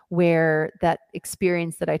where that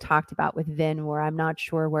experience that I talked about with Vin, where I'm not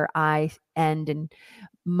sure where I end and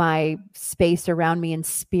my space around me in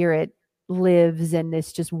spirit lives, and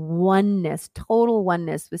this just oneness, total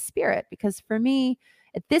oneness with spirit. Because for me,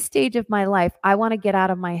 at this stage of my life, I want to get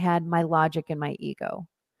out of my head, my logic and my ego.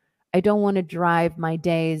 I don't want to drive my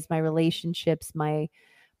days, my relationships, my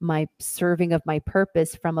serving of my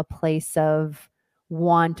purpose from a place of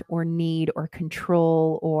want or need or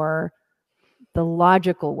control or the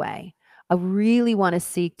logical way. I really want to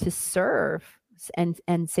seek to serve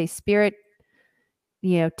and say, Spirit,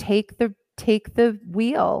 take the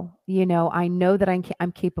wheel. I know that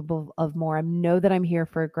I'm capable of more. I know that I'm here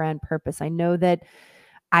for a grand purpose. I know that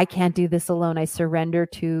I can't do this alone. I surrender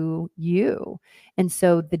to you. And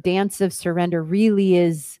so the dance of surrender really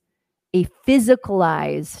is a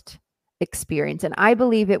physicalized experience. And I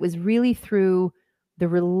believe it was really through the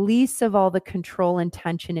release of all the control and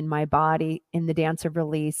tension in my body in the dance of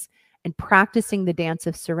release and practicing the dance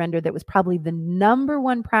of surrender that was probably the number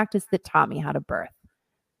one practice that taught me how to birth.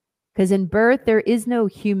 Because in birth, there is no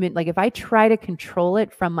human, like if I try to control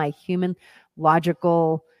it from my human,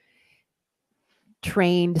 logical,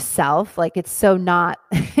 trained self, like it's so not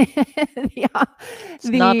it's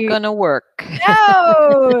not gonna work.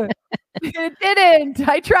 No, it didn't.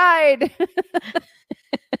 I tried.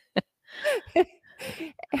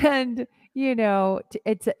 And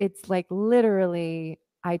it's like literally,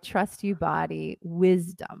 I trust you, body,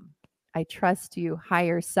 wisdom. I trust you,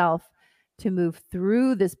 higher self, to move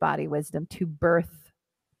through this body wisdom to birth.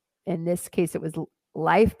 In this case, it was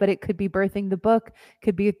life, but it could be birthing the book,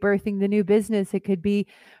 could be birthing the new business. It could be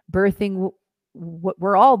birthing what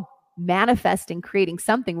we're all manifesting, creating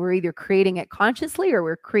something. We're either creating it consciously or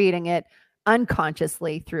we're creating it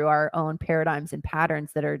unconsciously through our own paradigms and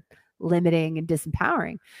patterns that are limiting and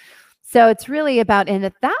disempowering. So it's really about, and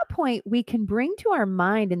at that point, we can bring to our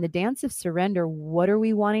mind in the dance of surrender, what are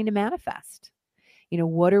we wanting to manifest?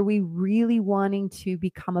 What are we really wanting to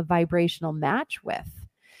become a vibrational match with?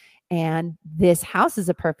 And this house is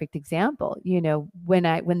a perfect example. When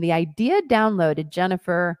the idea downloaded,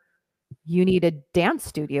 Jennifer, you need a dance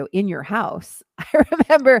studio in your house. I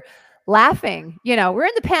remember laughing. We're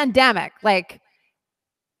in the pandemic. Like,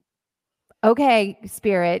 okay,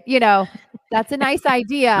 spirit, that's a nice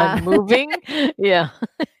idea. I'm moving. Yeah.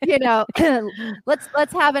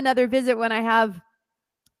 Let's have another visit when I have,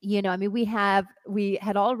 we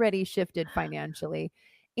had already shifted financially,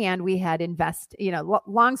 and we had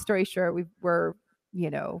long story short, we were,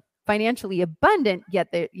 financially abundant,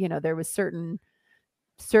 yet there was certain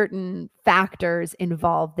factors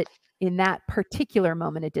involved that in that particular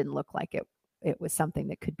moment, it didn't look like it was something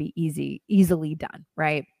that could be easily done.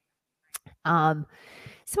 Right.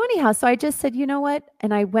 So anyhow, I just said, you know what?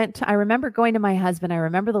 And I remember going to my husband. I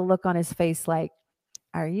remember the look on his face, like,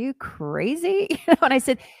 are you crazy? And I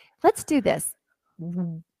said, let's do this.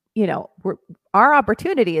 Our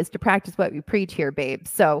opportunity is to practice what we preach here, babe.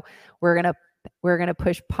 So we're going to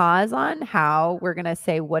push pause on how we're going to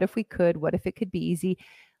say, what if we could, what if it could be easy?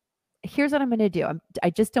 Here's what I'm going to do. I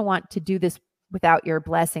just don't want to do this without your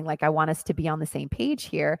blessing. Like, I want us to be on the same page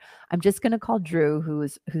here. I'm just going to call Drew,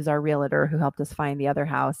 who's our realtor, who helped us find the other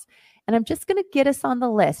house. And I'm just going to get us on the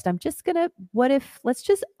list. Let's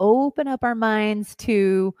just open up our minds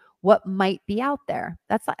to what might be out there.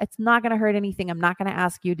 It's not going to hurt anything. I'm not going to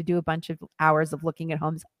ask you to do a bunch of hours of looking at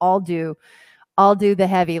homes. I'll do the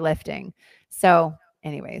heavy lifting. So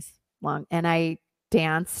anyways, and I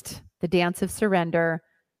danced the dance of surrender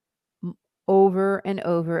over and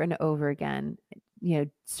over and over again,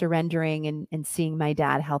 surrendering and seeing my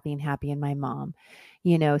dad healthy and happy and my mom,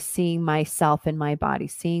 seeing myself in my body,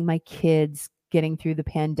 seeing my kids getting through the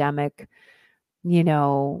pandemic,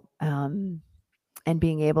 and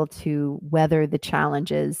being able to weather the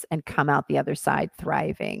challenges and come out the other side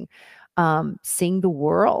thriving, seeing the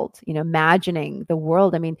world, imagining the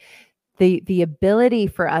world. I mean, the ability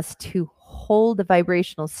for us to hold the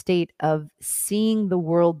vibrational state of seeing the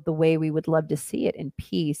world the way we would love to see it, in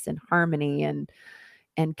peace and harmony and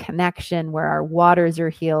connection, where our waters are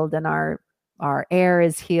healed and our air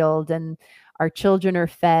is healed and our children are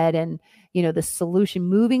fed, and the solution,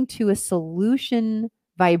 moving to a solution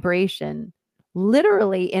vibration,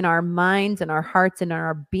 literally in our minds and our hearts and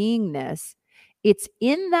our beingness. It's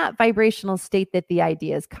in that vibrational state that the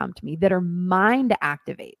ideas come to me that are mine to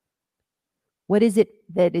activate. What is it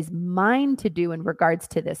that is mine to do in regards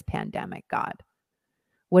to this pandemic, God?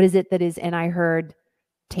 What is it that is, and I heard,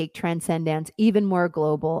 take Transcendance even more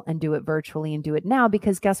global and do it virtually and do it now,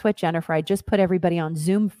 because guess what, Jennifer? I just put everybody on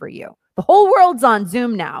Zoom for you. The whole world's on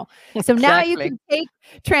Zoom now. So Exactly. Now you can take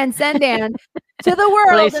Transcendance to the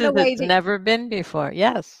world places in a way that's never been before.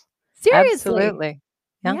 Yes. Seriously. Absolutely.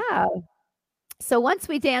 Yeah. So once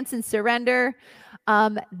we dance and surrender,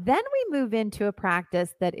 then we move into a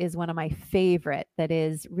practice that is one of my favorite, that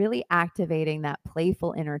is really activating that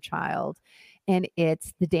playful inner child. And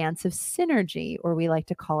it's the dance of synergy, or we like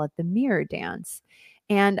to call it the mirror dance.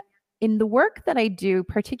 And in the work that I do,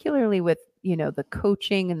 particularly with, the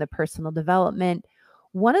coaching and the personal development,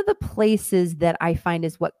 one of the places that I find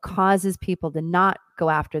is what causes people to not go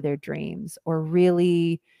after their dreams or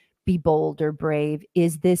really be bold or brave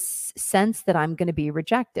is this sense that I'm going to be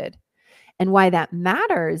rejected. And why that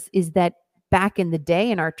matters is that back in the day,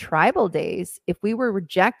 in our tribal days, if we were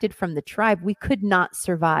rejected from the tribe, we could not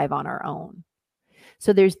survive on our own.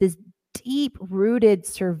 So there's this deep rooted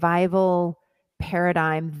survival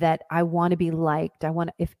paradigm that I want to be liked.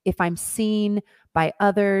 If I'm seen by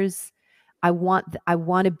others, I want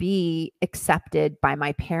to be accepted by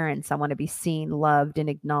my parents. I want to be seen, loved, and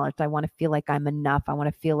acknowledged. I want to feel like I'm enough. I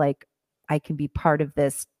want to feel like I can be part of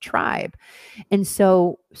this tribe. And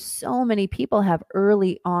so many people have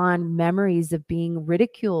early on memories of being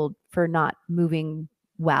ridiculed for not moving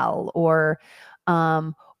well, or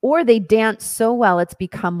they dance so well it's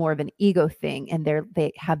become more of an ego thing, and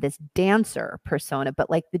they have this dancer persona, but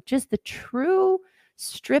like the true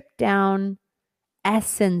stripped down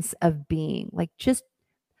essence of being, like just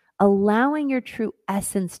allowing your true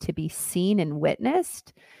essence to be seen and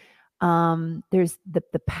witnessed. There's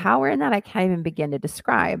the power in that I can't even begin to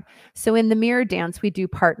describe. So in the mirror dance, we do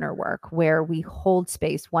partner work where we hold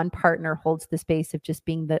space. One partner holds the space of just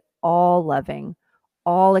being the all loving,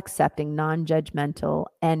 all accepting, non-judgmental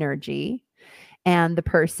energy. And the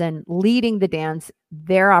person leading the dance,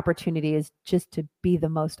 their opportunity is just to be the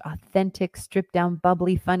most authentic, stripped down,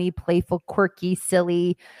 bubbly, funny, playful, quirky,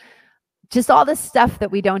 silly, just all the stuff that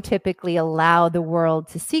we don't typically allow the world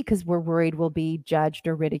to see because we're worried we'll be judged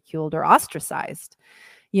or ridiculed or ostracized,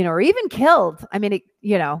 or even killed. I mean,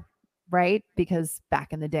 right? Because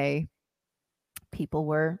back in the day, people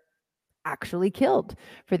were actually killed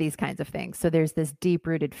for these kinds of things. So there's this deep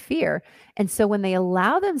rooted fear. And so when they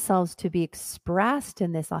allow themselves to be expressed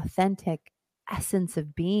in this authentic essence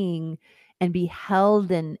of being and be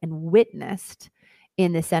held and witnessed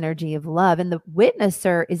in this energy of love, and the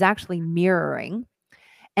witnesser is actually mirroring.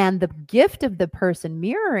 And the gift of the person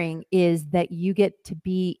mirroring is that you get to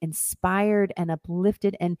be inspired and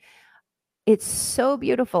uplifted, and it's so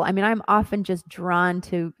beautiful. I mean, I'm often just drawn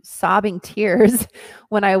to sobbing tears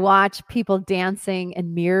when I watch people dancing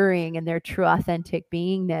and mirroring in their true authentic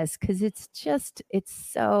beingness, because it's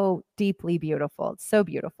so deeply beautiful. It's so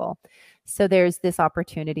beautiful. So there's this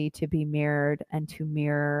opportunity to be mirrored and to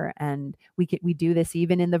mirror, and we do this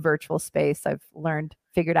even in the virtual space. I've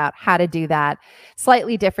figured out how to do that.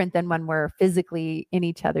 Slightly different than when we're physically in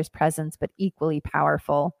each other's presence, but equally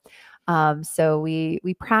powerful. So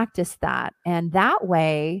we practice that. And that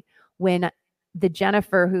way, when the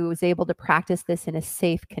Jennifer who was able to practice this in a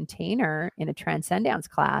safe container in a Transcendance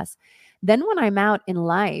class, then when I'm out in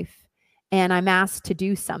life and I'm asked to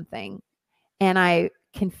do something and I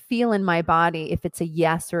can feel in my body if it's a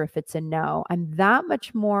yes or if it's a no, I'm that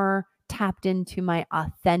much more tapped into my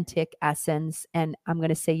authentic essence. And I'm going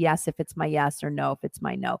to say yes if it's my yes, or no if it's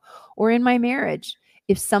my no. Or in my marriage,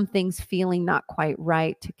 if something's feeling not quite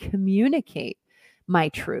right, to communicate my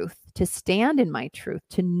truth, to stand in my truth,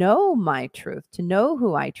 to know my truth, to know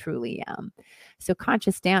who I truly am. So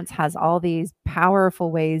conscious dance has all these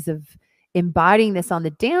powerful ways of embodying this on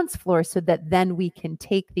the dance floor, so that then we can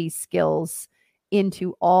take these skills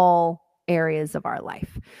into all areas of our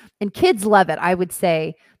life. And kids love it. I would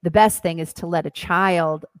say the best thing is to let a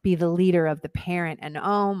child be the leader of the parent, and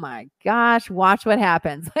oh my gosh, watch what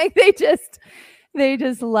happens. Like they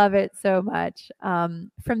just love it so much.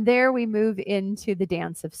 From there, we move into the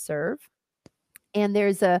dance of serve. And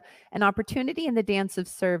there's an opportunity in the dance of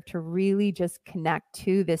serve to really just connect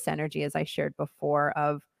to this energy, as I shared before,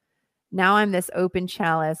 of now I'm this open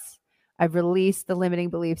chalice. I've released the limiting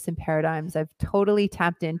beliefs and paradigms. I've totally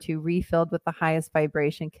tapped into, refilled with the highest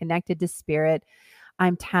vibration, connected to spirit.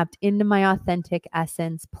 I'm tapped into my authentic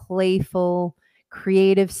essence, playful,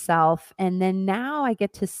 creative self. And then now I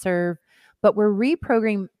get to serve, but we're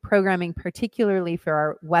reprogramming, particularly for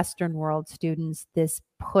our Western world students, this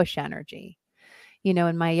push energy. You know,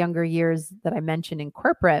 in my younger years that I mentioned in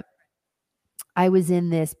corporate, I was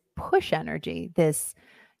in this push energy, this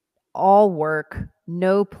all work,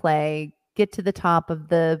 no play, get to the top of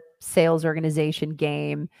the sales organization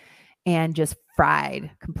game, and just fried,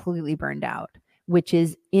 completely burned out, which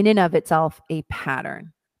is in and of itself a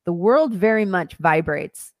pattern. The world very much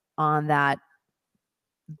vibrates on that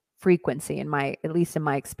frequency, at least in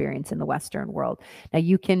my experience in the Western world. Now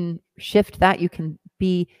you can shift that. You can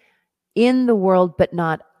be in the world, but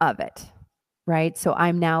not of it. Right. So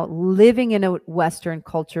I'm now living in a Western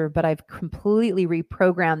culture, but I've completely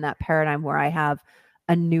reprogrammed that paradigm where I have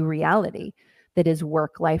a new reality that is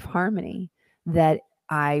work-life harmony, that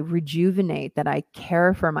I rejuvenate, that I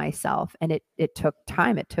care for myself. And it took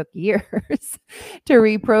time. It took years to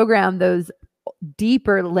reprogram those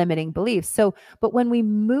deeper limiting beliefs. So, but when we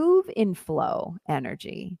move in flow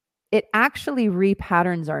energy, it actually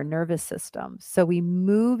repatterns our nervous system. So we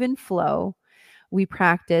move in flow, we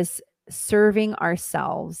practice serving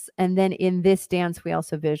ourselves. And then in this dance, we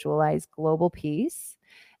also visualize global peace.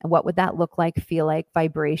 And what would that look like, feel like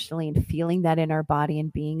vibrationally, and feeling that in our body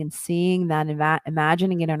and being, and seeing that,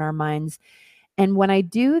 imagining it in our minds. And when I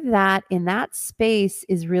do that, in that space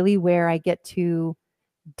is really where I get to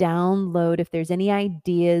download if there's any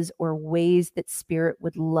ideas or ways that spirit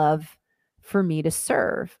would love for me to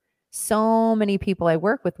serve. So many people I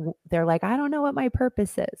work with, they're like, I don't know what my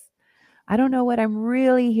purpose is. I don't know what I'm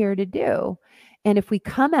really here to do. And if we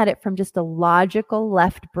come at it from just a logical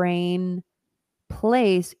left brain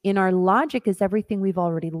place, in our logic is everything we've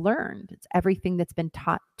already learned. It's everything that's been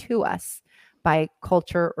taught to us by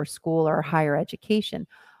culture or school or higher education.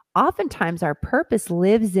 Oftentimes our purpose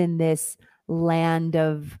lives in this land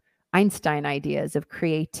of Einstein ideas, of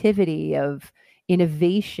creativity, of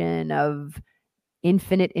innovation, of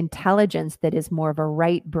infinite intelligence that is more of a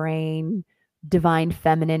right brain, divine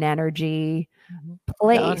feminine energy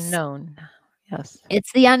place. The unknown. Yes.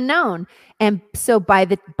 It's the unknown. And so by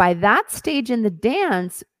that stage in the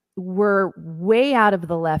dance, we're way out of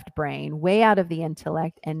the left brain, way out of the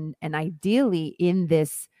intellect, and ideally in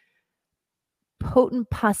this potent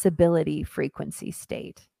possibility frequency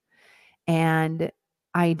state. And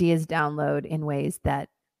ideas download in ways that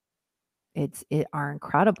are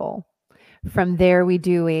incredible. From there, we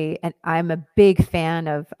do and I'm a big fan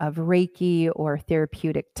of Reiki or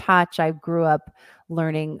therapeutic touch. I grew up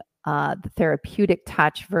learning the therapeutic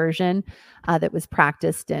touch version that was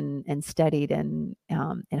practiced and studied in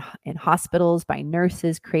hospitals by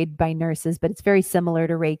nurses, created by nurses, but it's very similar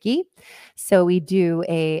to Reiki. So we do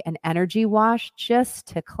an energy wash just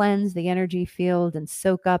to cleanse the energy field and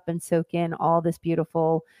soak up and soak in all this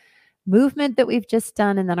beautiful movement that we've just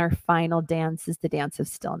done. And then our final dance is the dance of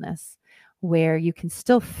stillness, where you can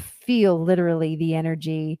still feel literally the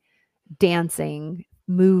energy dancing,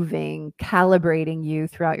 moving, calibrating you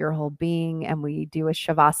throughout your whole being. And we do a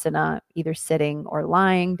shavasana, either sitting or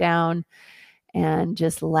lying down, and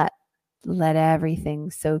just let everything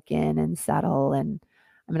soak in and settle. And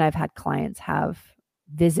I mean, I've had clients have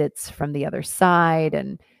visits from the other side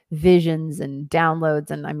and visions and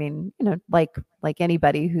downloads. And I mean, like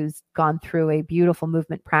anybody who's gone through a beautiful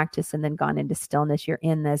movement practice and then gone into stillness, you're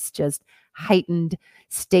in this just heightened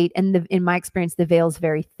state. And in my experience, the veil's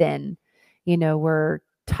very thin. We're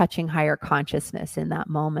touching higher consciousness in that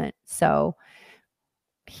moment. So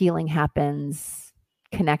healing happens,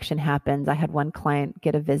 connection happens. I had one client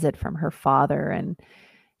get a visit from her father, and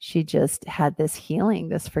she just had this healing,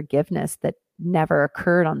 this forgiveness that never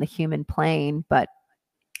occurred on the human plane, but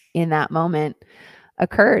in that moment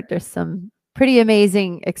occurred. There's some pretty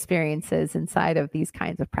amazing experiences inside of these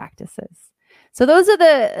kinds of practices. So those are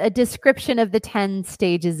a description of the 10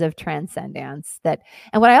 stages of transcendence. And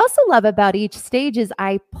what I also love about each stage is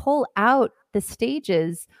I pull out the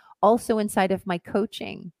stages also inside of my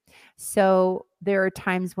coaching. So there are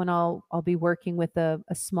times when I'll be working with a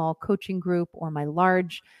small coaching group, or my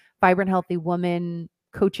large Vibrant Healthy Woman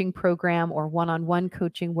coaching program, or one-on-one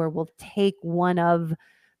coaching, where we'll take one of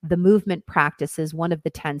the movement practices, one of the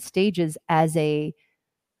 10 stages, as a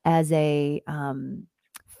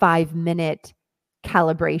 5-minute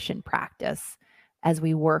calibration practice as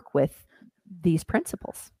we work with these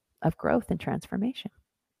principles of growth and transformation.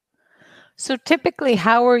 So typically,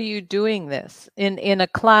 how are you doing this in a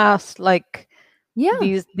class? Like,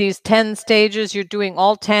 these 10 stages, you're doing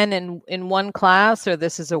all 10 in one class, or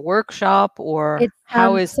this is a workshop, or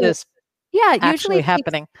how is this actually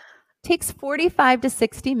happening? Takes 45 to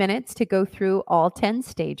 60 minutes to go through all 10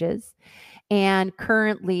 stages. And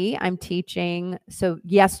currently I'm teaching. So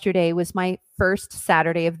yesterday was my first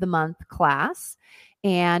Saturday of the month class,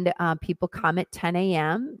 and people come at 10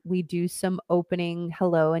 a.m. We do some opening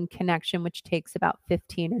hello and connection, which takes about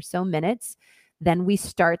 15 or so minutes. Then we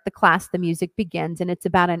start the class, the music begins, and it's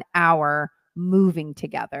about an hour moving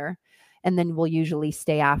together. And then we'll usually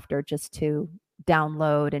stay after just to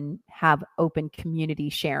download and have open community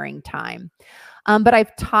sharing time. But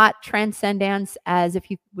I've taught Transcendance as if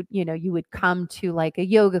you would come to like a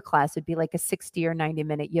yoga class. It'd be like a 60 or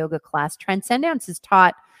 90-minute yoga class. Transcendance is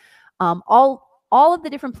taught all of the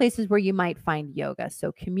different places where you might find yoga.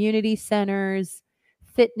 So community centers,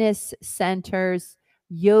 fitness centers,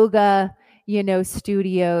 yoga,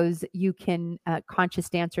 studios. You can Conscious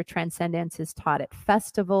Dance or Transcendance is taught at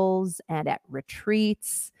festivals and at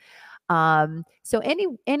retreats. So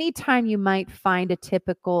anytime you might find a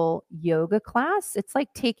typical yoga class, it's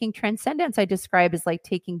like taking Transcendance. I describe as like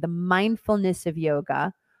taking the mindfulness of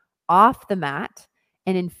yoga off the mat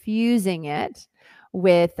and infusing it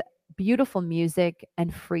with beautiful music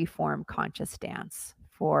and free-form conscious dance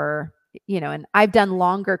and I've done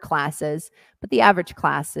longer classes, but the average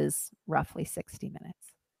class is roughly 60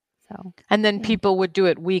 minutes. So, and then people would do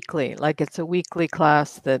it weekly, like it's a weekly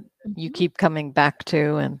class that you keep coming back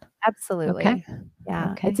to. And absolutely. Okay.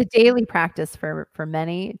 Yeah. Okay. It's a daily practice for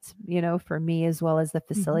many. It's, for me as well as the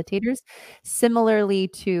facilitators. Similarly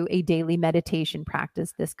to a daily meditation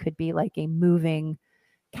practice, this could be like a moving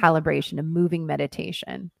calibration, a moving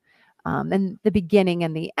meditation. And the beginning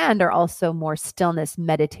and the end are also more stillness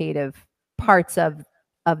meditative parts of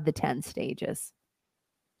the 10 stages.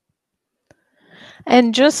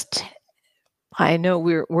 And just, I know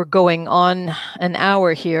we're going on an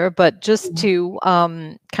hour here, but just to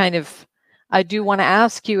I do want to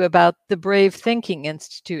ask you about the Brave Thinking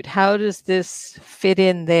Institute. How does this fit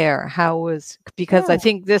in there? Because I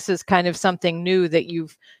think this is kind of something new that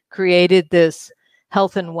you've created, this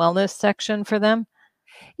health and wellness section for them.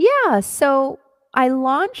 Yeah. So I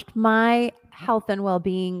launched my health and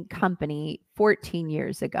well-being company 14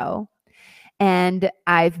 years ago. And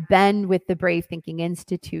I've been with the Brave Thinking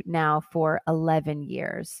Institute now for 11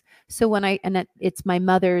 years. So it's my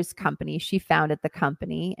mother's company. She founded the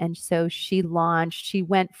company. And so she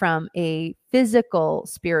went from a physical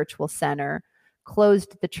spiritual center,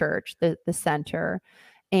 closed the church, the center,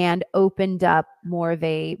 and opened up more of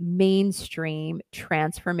a mainstream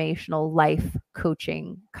transformational life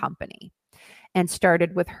coaching company. and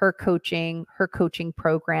started with her coaching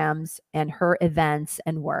programs and her events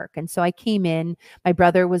and work. And so I came in, my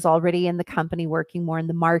brother was already in the company working more in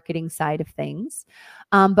the marketing side of things.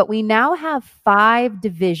 But we now have 5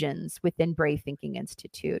 divisions within Brave Thinking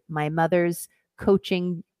Institute. My mother's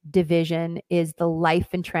coaching division is the Life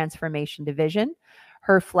and Transformation division.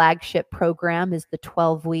 Her flagship program is the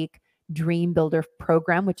 12-week Dream Builder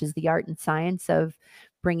program, which is the art and science of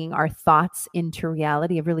bringing our thoughts into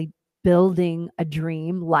reality, of really building a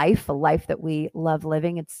dream life, a life that we love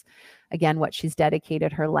living. It's, again, what she's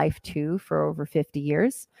dedicated her life to for over 50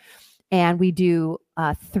 years. And we do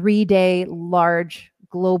 3-day large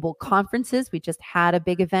global conferences. We just had a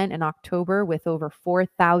big event in October with over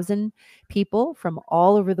 4,000 people from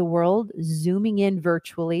all over the world zooming in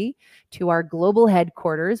virtually to our global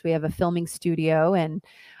headquarters. We have a filming studio, and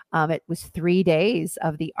it was 3 days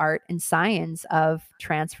of the art and science of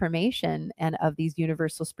transformation and of these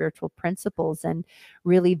universal spiritual principles, and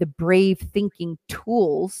really the brave thinking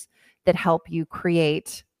tools that help you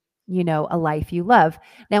create, a life you love.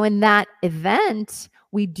 Now, in that event,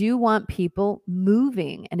 we do want people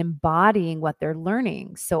moving and embodying what they're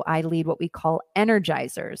learning. So I lead what we call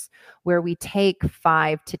energizers, where we take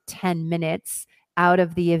 5 to 10 minutes out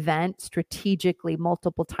of the event strategically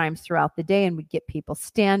multiple times throughout the day, and we get people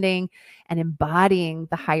standing and embodying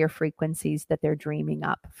the higher frequencies that they're dreaming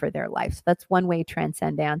up for their life. So that's one way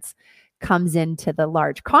Transcendance comes into the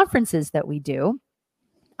large conferences that we do.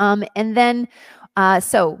 And then,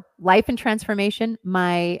 so life and transformation.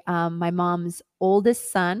 My mom's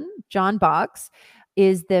oldest son, John Boggs,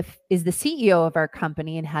 is the CEO of our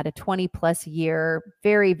company and had a 20+ year,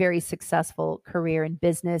 very, very successful career in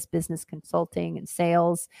business consulting and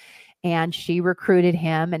sales. And she recruited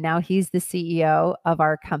him, and now he's the CEO of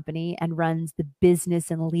our company and runs the business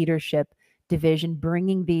and leadership division,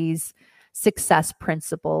 bringing these success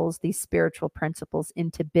principles, these spiritual principles,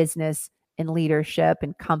 into business and leadership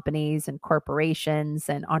and companies and corporations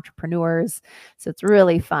and entrepreneurs. So it's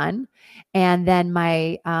really fun. And then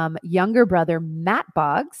my younger brother, Matt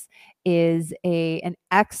Boggs, is an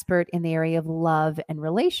expert in the area of love and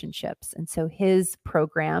relationships. And so his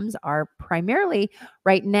programs are primarily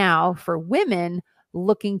right now for women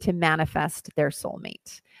looking to manifest their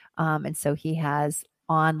soulmate. And so he has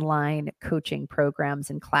online coaching programs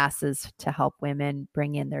and classes to help women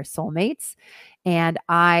bring in their soulmates. And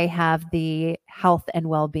I have the health and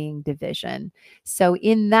well-being division. So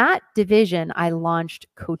in that division, I launched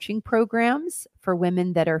coaching programs for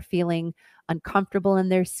women that are feeling uncomfortable in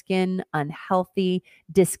their skin, unhealthy,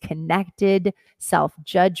 disconnected,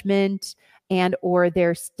 self-judgment, and or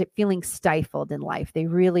they're feeling stifled in life. They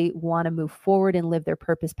really want to move forward and live their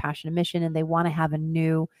purpose, passion, and mission, and they want to have a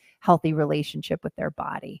new healthy relationship with their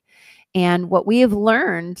body. And what we have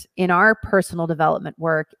learned in our personal development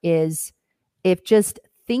work is, if just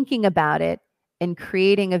thinking about it and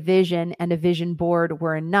creating a vision and a vision board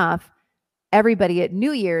were enough, everybody at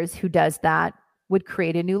New Year's who does that would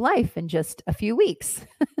create a new life in just a few weeks.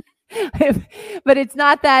 But it's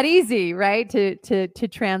not that easy, right? To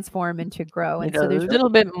transform and to grow. And so there's a little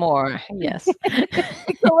bit more. Yes.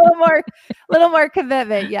 It's a little more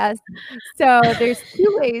commitment. Yes. So there's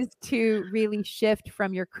 2 ways to really shift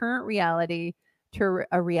from your current reality to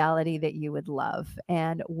a reality that you would love.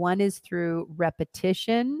 And one is through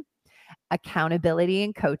repetition, accountability,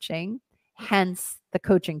 and coaching, hence the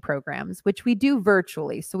coaching programs, which we do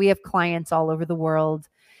virtually. So we have clients all over the world.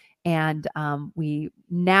 And we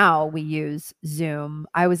use Zoom.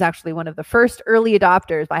 I was actually one of the first early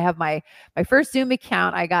adopters. I have my first Zoom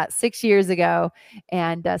account I got 6 years ago,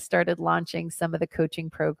 and started launching some of the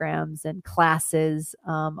coaching programs and classes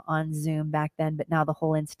on Zoom back then. But now the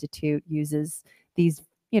whole institute uses these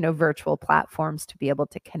virtual platforms to be able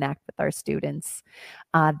to connect with our students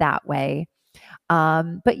that way.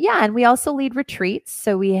 But yeah, and we also lead retreats.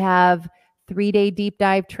 So we have 3-day deep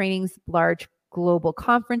dive trainings, large global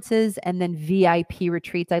conferences, and then VIP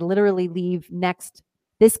retreats. I literally leave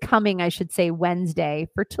this coming Wednesday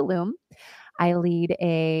for Tulum. I lead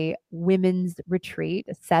a women's retreat,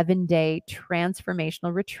 a 7-day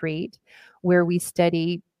transformational retreat where we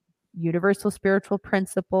study universal spiritual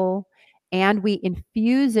principle, and we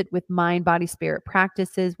infuse it with mind, body, spirit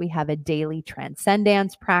practices. We have a daily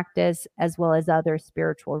transcendance practice, as well as other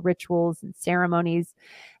spiritual rituals and ceremonies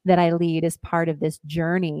that I lead as part of this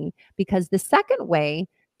journey. Because the second way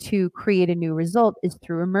to create a new result is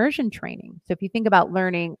through immersion training. So if you think about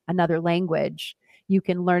learning another language, you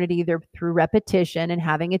can learn it either through repetition and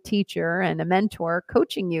having a teacher and a mentor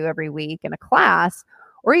coaching you every week in a class,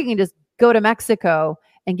 or you can just go to Mexico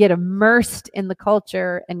and get immersed in the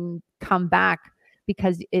culture and come back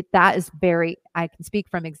because that is very, I can speak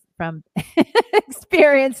from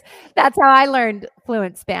experience. That's how I learned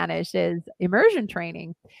fluent Spanish, is immersion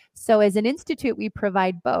training. So as an institute, we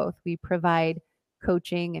provide both. We provide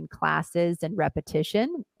coaching and classes and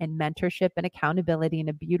repetition and mentorship and accountability in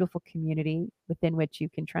a beautiful community within which you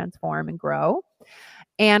can transform and grow.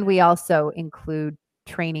 And we also include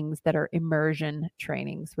trainings that are immersion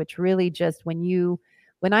trainings, which really just when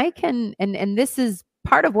I can, and this is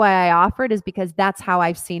part of why I offer it, is because that's how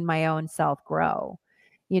I've seen my own self grow.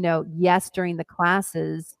 Yes, during the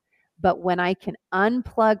classes, but when I can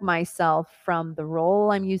unplug myself from the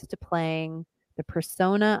role I'm used to playing, the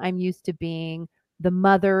persona I'm used to being, the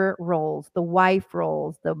mother roles, the wife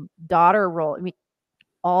roles, the daughter role, I mean,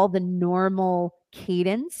 all the normal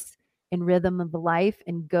cadence and rhythm of life,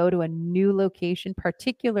 and go to a new location,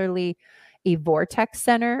 particularly a vortex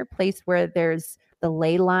center, place where there's the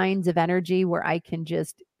ley lines of energy, where I can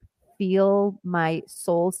just feel my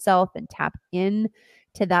soul self and tap in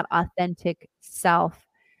to that authentic self.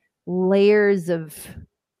 Layers of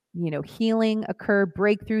healing occur,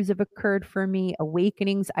 breakthroughs have occurred for me,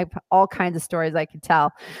 awakenings. I've all kinds of stories I could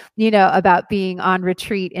tell, about being on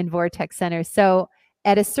retreat in Vortex Center. So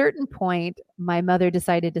at a certain point, my mother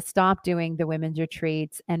decided to stop doing the women's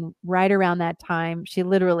retreats. And right around that time, she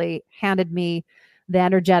literally handed me the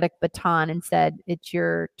energetic baton and said, "It's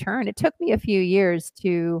your turn." It took me a few years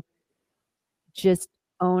to just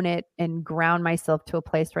own it and ground myself to a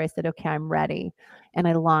place where I said, "Okay, I'm ready." And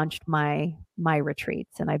I launched my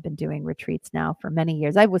retreats, and I've been doing retreats now for many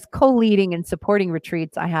years. I was co-leading and supporting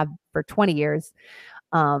retreats I have for 20 years.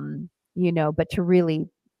 But to really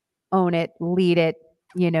own it, lead it,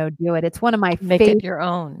 do it. It's one of my Make it your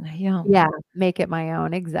own. Yeah, make it my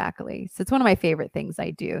own. Exactly. So it's one of my favorite things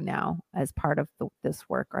I do now as part of this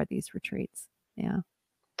work, are these retreats. Yeah.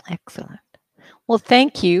 Excellent. Well,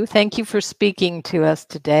 thank you. Thank you for speaking to us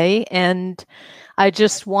today. And I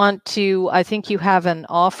just want to, I think you have an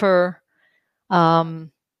offer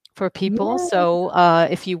for people. Yeah. So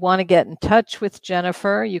if you want to get in touch with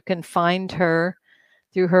Jennifer, you can find her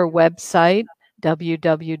through her website,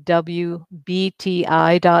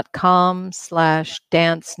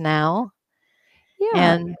 www.bti.com/dance now. Yeah.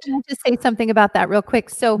 And Can I just say something about that real quick?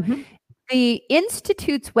 So Mhm. the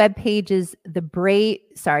Institute's webpage is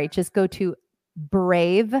just go to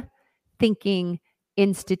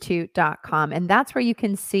bravethinkinginstitute.com. And that's where you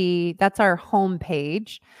can see, that's our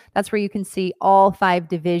homepage. That's where you can see all 5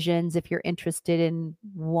 divisions if you're interested in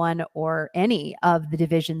one or any of the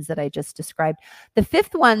divisions that I just described. The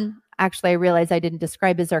 5th one, actually, I realized I didn't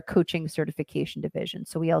describe, is our coaching certification division.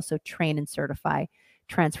 So we also train and certify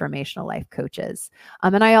transformational life coaches.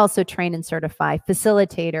 And I also train and certify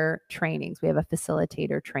facilitator trainings. We have a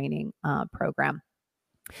facilitator training program.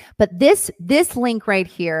 But this link right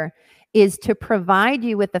here is to provide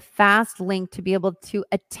you with a fast link to be able to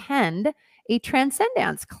attend a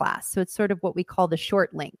Transcendance class. So it's sort of what we call the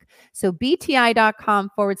short link. So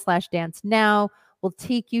bti.com/dance now will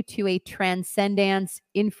take you to a Transcendance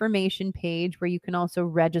information page where you can also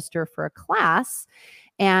register for a class.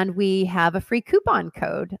 And we have a free coupon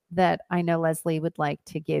code that I know Leslie would like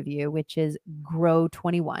to give you, which is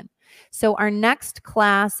GROW21. So our next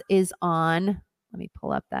class is on, let me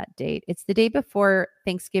pull up that date. It's the day before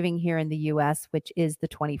Thanksgiving here in the US, which is the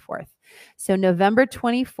 24th. So November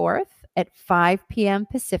 24th at 5 p.m.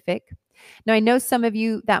 Pacific. Now, I know some of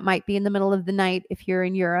you, that might be in the middle of the night if you're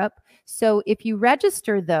in Europe. So if you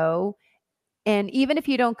register, though, and even if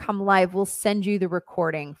you don't come live, we'll send you the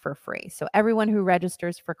recording for free. So everyone who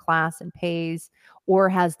registers for class and pays or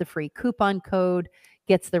has the free coupon code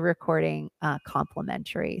gets the recording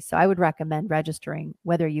complimentary. So I would recommend registering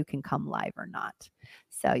whether you can come live or not.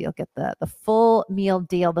 So you'll get the full meal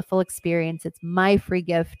deal, the full experience. It's my free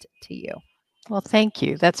gift to you. well, thank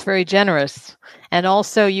you. That's very generous. And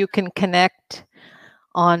also you can connect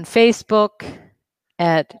on Facebook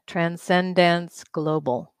at Transcendance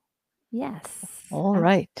Global. Yes. All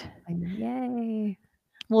right. Yay.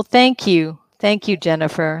 Well, thank you. Thank you,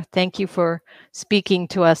 Jennifer. Thank you for speaking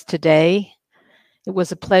to us today. It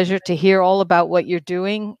was a pleasure to hear all about what you're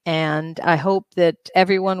doing, and I hope that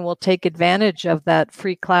everyone will take advantage of that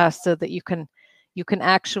free class so that you can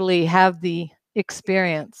actually have the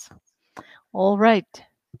experience. All right.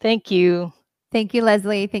 Thank you. Thank you,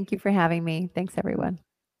 Leslie. Thank you for having me. Thanks, everyone.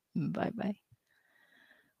 Bye-bye.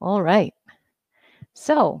 All right.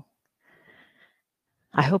 So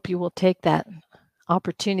I hope you will take that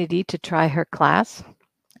opportunity to try her class.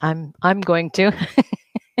 I'm going to.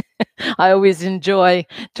 I always enjoy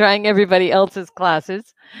trying everybody else's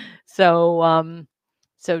classes. So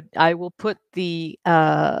so I will put the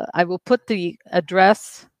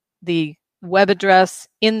address, the web address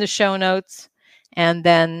in the show notes, and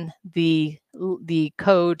then the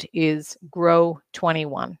code is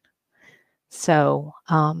GROW21. So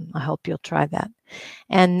I hope you'll try that.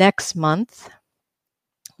 And next month,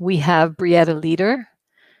 we have Brietta Leader,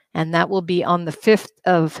 and that will be on the 5th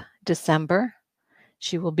of December.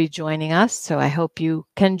 She will be joining us, so I hope you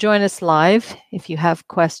can join us live. If you have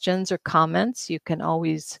questions or comments, you can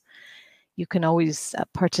always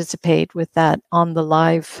participate with that on the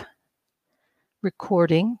live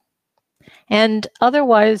recording. And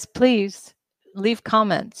otherwise, please leave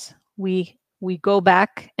comments. We go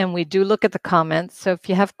back and we do look at the comments. So if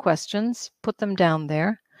you have questions, put them down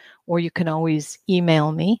there, or you can always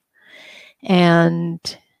email me. And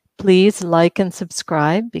please like and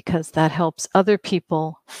subscribe, because that helps other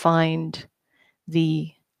people find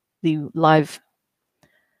the live,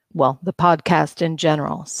 well, the podcast in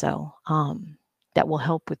general. So that will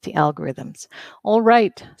help with the algorithms. All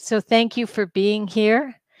right. So thank you for being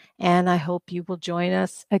here, and I hope you will join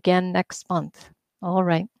us again next month. All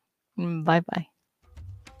right. Bye-bye.